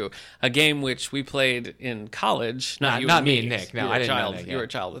PlayStation 2, a game which we played in college. Not me and Nick. No, You were I a didn't know child. Nick, You were a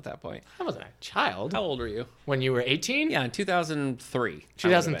child at that point. I wasn't a child. How old were you? When you were 18? Yeah, in 2003.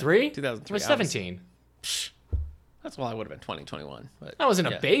 2003? 2003. I was 17. That's why I would have been 2021. But I wasn't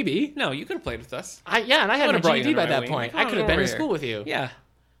yeah. a baby. No, you could have played with us. And I had my would've brought you GED under by my that wing. point. Come I on could have been over in here. school with you. Yeah, that would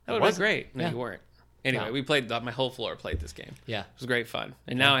have been wasn't. great. No, Yeah. you weren't. Anyway, No. we played. My whole floor played this game. Yeah. It was great fun.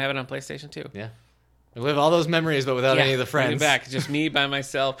 And now I have it on PlayStation 2. Yeah. We live all those memories, but without any of the bring it friends. back. Just me by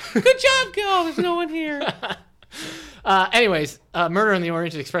myself. Good job, girl. There's no one here. Anyways, Murder on the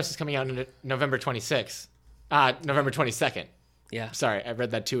Orient Express is coming out on November 26th. November 22nd. Yeah. Sorry, I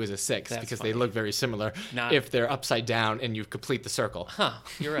read that too as a 6 That's because funny. they look very similar Not- if they're upside down and you complete the circle. Huh.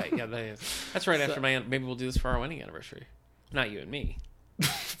 You're right. Yeah, that's right after my. Maybe we'll do this for our wedding anniversary. Not you and me.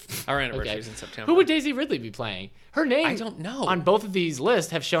 Our anniversary is in September. Who would Daisy Ridley be playing? Her name I don't know. on both of these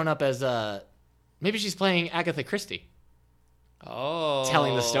lists have shown up as maybe she's playing Agatha Christie, Oh.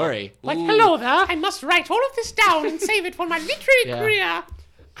 telling the story. Like, Ooh. hello there, I must write all of this down and save it for my literary Yeah.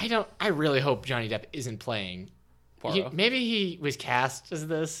 career. I really hope Johnny Depp isn't playing. Poirot. Maybe he was cast as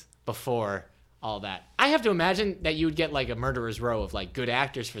this before all that. I have to imagine that you would get like a murderer's row of like good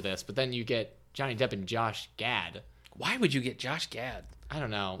actors for this, but then you get Johnny Depp and Josh Gad. Why would you get Josh Gad? I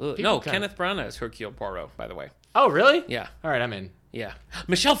don't know. Ugh. People No, kinda- Kenneth Branagh is Hercule Poirot, by the way. Oh, really? Yeah. All right, I'm in. Yeah.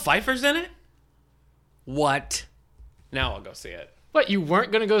 Michelle Pfeiffer's in it? What? Now I'll go see it. But you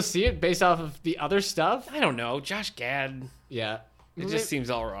weren't gonna go see it based off of the other stuff? I don't know. Josh Gad. Yeah. It just seems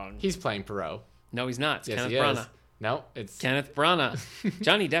all wrong. He's playing Perot. No, he's not. It's Yes, Kenneth he is. Branagh. No, it's Kenneth Branagh.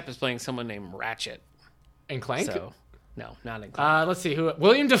 Johnny Depp is playing someone named Ratchet. and Clank. So, no, not in Clank. Let's see who.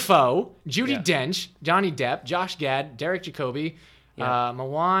 William Dafoe, Judi Yeah. Dench, Johnny Depp, Josh Gad, Derek Jacobi, Yeah.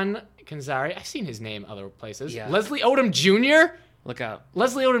 Mawan Kanzari. I've seen his name other places. Yeah. Leslie Odom Jr. Look out.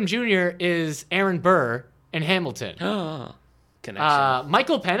 Leslie Odom Jr. is Aaron Burr in Hamilton. Connection.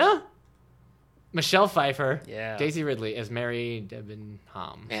 Michael Pena, Michelle Pfeiffer, Yeah. Daisy Ridley as Mary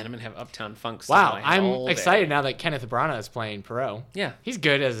Debenham. Man, I'm going to have Uptown Funk. Wow, stuck in my head I'm all day. excited now that Kenneth Branagh is playing Perot. Yeah. He's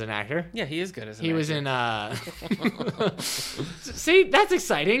good as an actor. Yeah, he is good as an He was actor. in. See, that's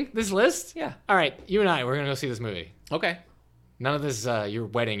exciting. This list. Yeah. All right, you and I, we're gonna go see this movie. Okay. None of this your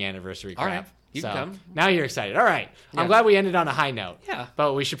wedding anniversary All crap. right, you can come. Now you're excited. All right. Yeah. I'm glad we ended on a high note. Yeah.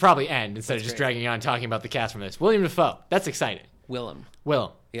 But we should probably end instead of just great. dragging on talking about the cast from this. William Dafoe. That's exciting. Willem.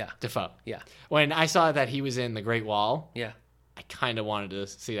 Willem Yeah. Dafoe. Yeah. When I saw that he was in The Great Wall, Yeah. I kind of wanted to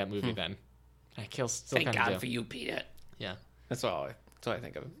see that movie then. Still Thank kind of God do. for you, Peter. Yeah. That's all I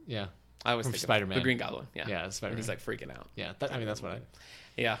think of. Yeah. I always From think Spider-Man. of the Green Goblin. Yeah. Yeah, Spider-Man. He's like freaking out. Yeah. That's what I.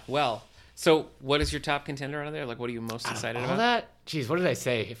 Yeah. Well, so what is your top contender out of there? Like, what are you most excited All about? that. Geez, what did I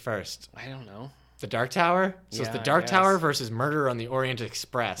say first? I don't know. The Dark Tower? So it's Yeah, the I Dark guess. Tower versus Murder on the Orient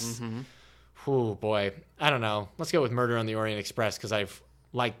Express. Mm-hmm. Oh, boy. I don't know. Let's go with Murder on the Orient Express because I've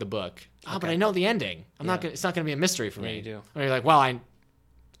liked the book. Oh, but I know the ending. It's not gonna be a mystery for me. you do. Or you're like, well,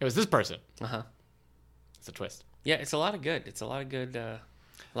 it was this person. Uh-huh. It's a twist. Yeah, it's a lot of good. It's a lot of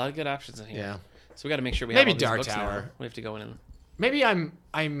good options in here. Yeah. So we got to make sure we Maybe have all these Dark books now. Tower. We have to go in and Maybe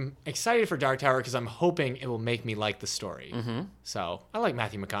I'm excited for Dark Tower because I'm hoping it will make me like the story. Mm-hmm. So I like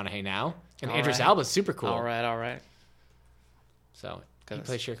Matthew McConaughey now. And All Idris right. Elba's super cool. All right. So he 'Cause-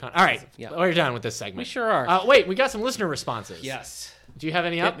 plays Shere Khan. All right. Yeah. We're done with this segment. We sure are. Wait, we got some listener responses. Yes. Do you have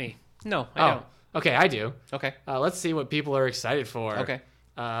any Hit up? me. No, I don't. Okay, I do. Okay. Let's see what people are excited for. Okay.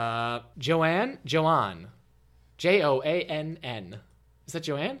 Joanne, Joanne, Joann. Is that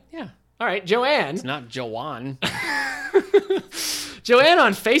Joanne? Yeah. All right, Joanne. It's not Joanne. Joanne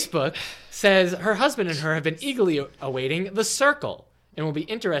on Facebook says her husband and her have been eagerly awaiting The Circle and will be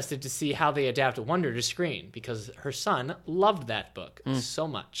interested to see how they adapt Wonder to screen because her son loved that book so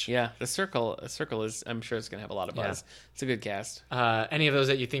much. Yeah, The Circle is, I'm sure it's going to have a lot of buzz. Yeah. It's a good cast. Any of those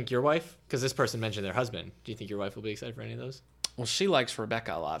that you think your wife, because this person mentioned their husband, do you think your wife will be excited for any of those? Well, she likes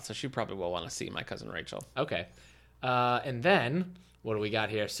Rebecca a lot, so she probably will want to see My Cousin Rachel. Okay. And then, what do we got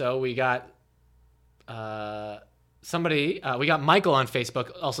here? So we got we got Michael on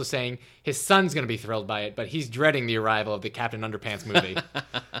Facebook also saying his son's going to be thrilled by it, but he's dreading the arrival of the Captain Underpants movie.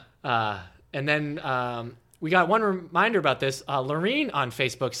 And then we got one reminder about this. Lorene on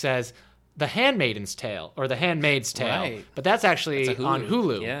Facebook says The Handmaid's Tale, or The Handmaid's Tale. Right. But that's actually That's a Hulu. on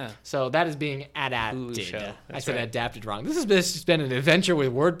Hulu. Yeah. So that is being adapted. Hulu show. I That's said right. adapted wrong. This has been an adventure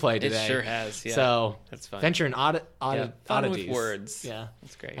with wordplay today. It sure has, yeah. So That's fun. adventure in Fun oddities. with words. Yeah.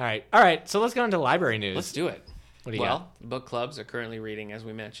 That's great. All right. So let's go into library news. Let's do it. What do you Well, book clubs are currently reading, as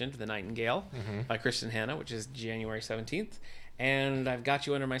we mentioned, The Nightingale by Kristen Hanna, which is January 17th. And I've Got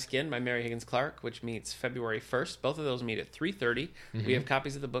You Under My Skin by Mary Higgins Clark, which meets February 1st. Both of those meet at 3:30. We have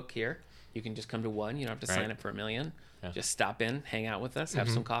copies of the book here. You can just come to one. You don't have to sign up for a million. Yeah. Just stop in, hang out with us, have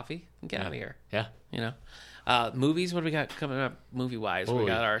some coffee, and get out of here. Yeah. You know, movies. What do we got coming up movie-wise? We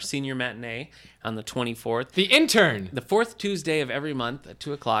got our senior matinee on the 24th. The Intern. The fourth Tuesday of every month at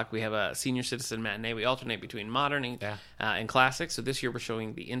 2:00, we have a senior citizen matinee. We alternate between modern and classic. So this year we're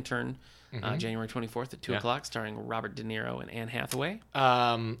showing The Intern, January 24th at 2:00, starring Robert De Niro and Anne Hathaway.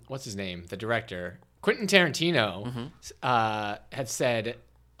 What's his name? The director, Quentin Tarantino, had said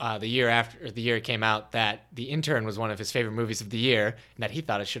the year it came out that The Intern was one of his favorite movies of the year, and that he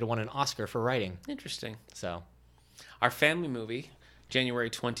thought it should have won an Oscar for writing. Interesting. So, Our family movie, January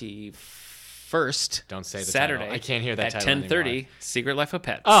 21st. Don't say the Saturday. title. I can't hear that at title 10:30. anymore. Secret Life of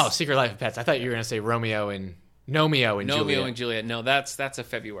Pets. Oh, Secret Life of Pets. I thought you were going to say Romeo and Juliet. and Juliet. No, that's a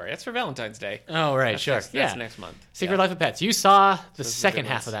February. That's for Valentine's Day. Oh, right, sure. That's next month. Secret Life of Pets. You saw the Those are the second good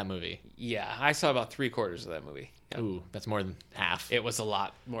half ones. of that movie. Yeah, I saw about 3/4 of that movie. Yeah. Ooh, that's more than half. It was a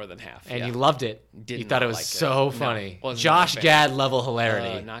lot more than half. And yeah. you loved it. Did You thought it not was like it. so No, funny. wasn't Josh a fan. Gad level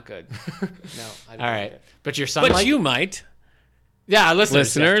hilarity. Not good. No, I didn't All like right. it. But your son But liked you might. Yeah, listeners.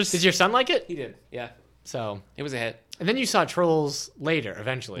 Listeners. Did your son like it? He did. Yeah, So, it was a hit. and then you saw Trolls later,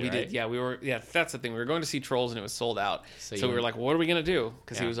 eventually, We right? did. Yeah, we were. Yeah, that's the thing. We were going to see Trolls and it was sold out. So So we you- were like, what are we gonna do?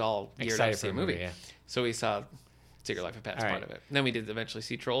 Because he Yeah. was all geared up Excited to see for a a movie. movie, yeah. So we saw Secret Life of Pets, All part right. of it. And then we did eventually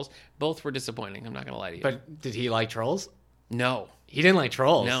see Trolls. Both were disappointing. I'm not gonna lie to you. But did he like Trolls? no, He didn't like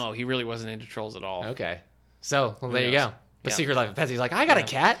Trolls. no, he really wasn't into Trolls at all. Okay. So, well, there you knows? go. But Yeah. Secret Life of Pets, he's like, I got a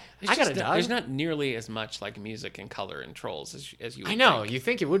cat. It's I got a just dog. There's not nearly as much like music and color in Trolls as you. I would know. think. You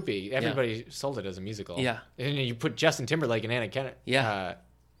think it would be. Everybody sold it as a musical. Yeah. And then you put Justin Timberlake and Anna Kendrick. Yeah.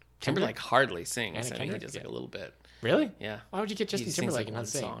 Timberlake hardly sings. Anna I mean, he Kendrick? does like Yeah. a little bit. Really? Yeah. Why would you get Justin sings, Timberlake like, and not one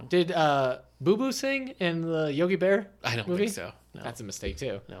sing? song. Did Boo Boo sing in the Yogi Bear I don't movie? think so. No. That's a mistake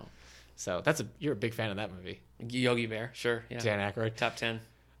too. No. So you're a big fan of that movie. Yogi Bear, sure. Yeah. Dan Aykroyd. Top 10.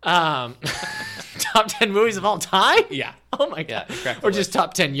 Top 10 movies of all time? Yeah. Oh my Yeah, god. crack the Or just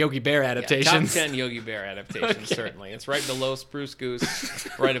top 10 Yogi Bear Yeah, adaptations. top 10 Yogi Bear adaptations, certainly. It's right below Spruce Goose,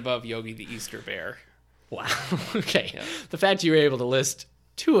 right above Yogi the Easter Bear. Wow. Okay. Yeah. The fact you were able to list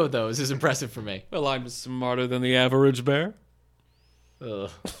two of those is impressive for me. Well, I'm smarter than the average bear. Ugh.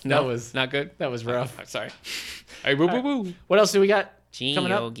 No, That was not good. that was rough. I'm sorry. Hey, boo, boo, boo. What else do we got Gee,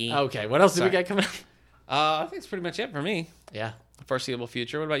 coming up? Yogi. Okay. What else do we Sorry. got coming up? I think it's pretty much it for me. Yeah. Foreseeable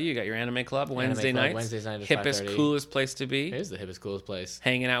future. What about you? You got your anime club Wednesday Club, nights. Wednesdays night at Hippest, 5:30. coolest place to be. It is the hippest, coolest place.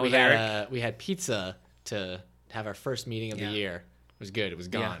 Hanging out We with Eric. had, we had pizza to have our first meeting of Yeah. the year. It was good. It was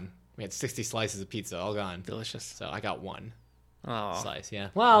gone. We had 60 slices of pizza, all gone. Delicious. So I got one Oh, slice. Yeah.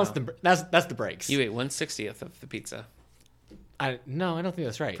 Well, that's the breaks. you ate 1/60th of the pizza. No, I don't think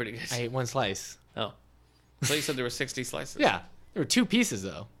that's right. Pretty good. I ate one slice. Oh, so you said there were 60 slices. Yeah. There were two pieces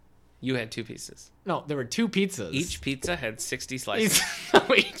though. You had 2 pieces. No, there were two pizzas. Each pizza had 60 slices.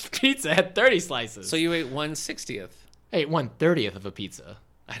 Each pizza had 30 slices. So you ate 1/60th. I ate 1/30th of a pizza,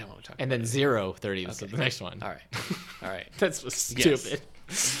 I don't want to talk and about then it. 0/30ths of the next one. All right. All right. That's was Yes. stupid.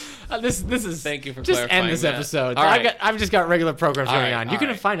 This is. Thank you for just clarifying end this that. episode. All right. I've just got regular programs All going right, on. You all can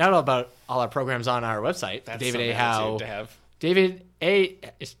right. find out about all our programs on our website. That's David some A. Howe. attitude to have. David A.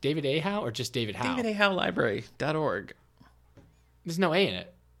 Is David A. Howe or just David Howe? DavidAHoweLibrary.org. There's no A in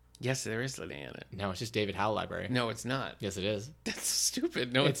it. Yes, there is an A in it. No, it's just David Howe Library. No, it's not. Yes, it is. That's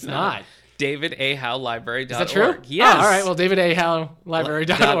stupid. No, It's it's not. DavidAHoweLibrary.org. Is that true? Yes. Oh, all right. Well,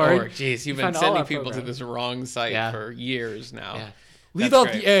 DavidAHoweLibrary.org. Jeez, you've Find been all our sending people to programs. this wrong site Yeah. for years now. Yeah. Leave That's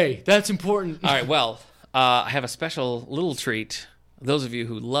out great. the A. That's important. All right, well, I have a special little treat those of you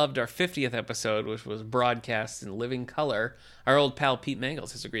who loved our 50th episode, which was broadcast in living color, our old pal Pete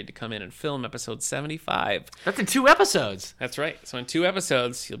Mangles has agreed to come in and film episode 75. That's in 2 episodes. That's right. So in 2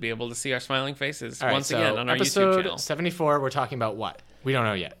 episodes, you'll be able to see our smiling faces All right, once so again on our YouTube episode channel. 74, we're talking about what? We don't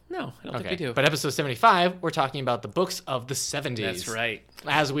know yet. No, I don't think we do. But episode 75, we're talking about the books of the 70s. That's right.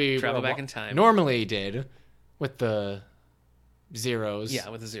 As we Travel back in time. normally did with the zeros. Yeah,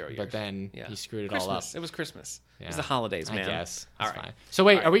 with the 0 years. But then he screwed it all up. It was Christmas. It was Yeah. the holidays, man. I guess. All That's right. fine. So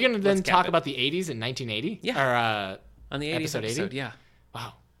wait, All right, are we going to then let's cap talk it. about the 80s in 1980? Yeah. Or On the 80th episode 80? episode, yeah.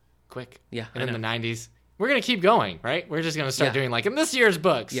 wow, quick. Yeah, And I then know. the 90s. We're going to keep going, right? We're just going to start Yeah. doing like in this year's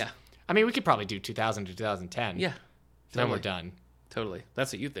books. Yeah. I mean, we could probably do 2000 to 2010. Yeah. Then we're Totally. done. Totally.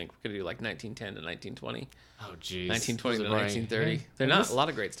 That's what you think. We're going to do like 1910 to 1920. Oh, jeez. 1920 to Those are boring. 1930. They're not. A lot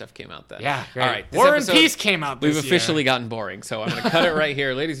of great stuff came out then. Yeah, great. All right. this War episode- and Peace came out this We've year. officially gotten boring, so I'm going to cut it right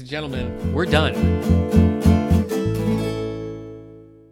here. Ladies and gentlemen, we're done.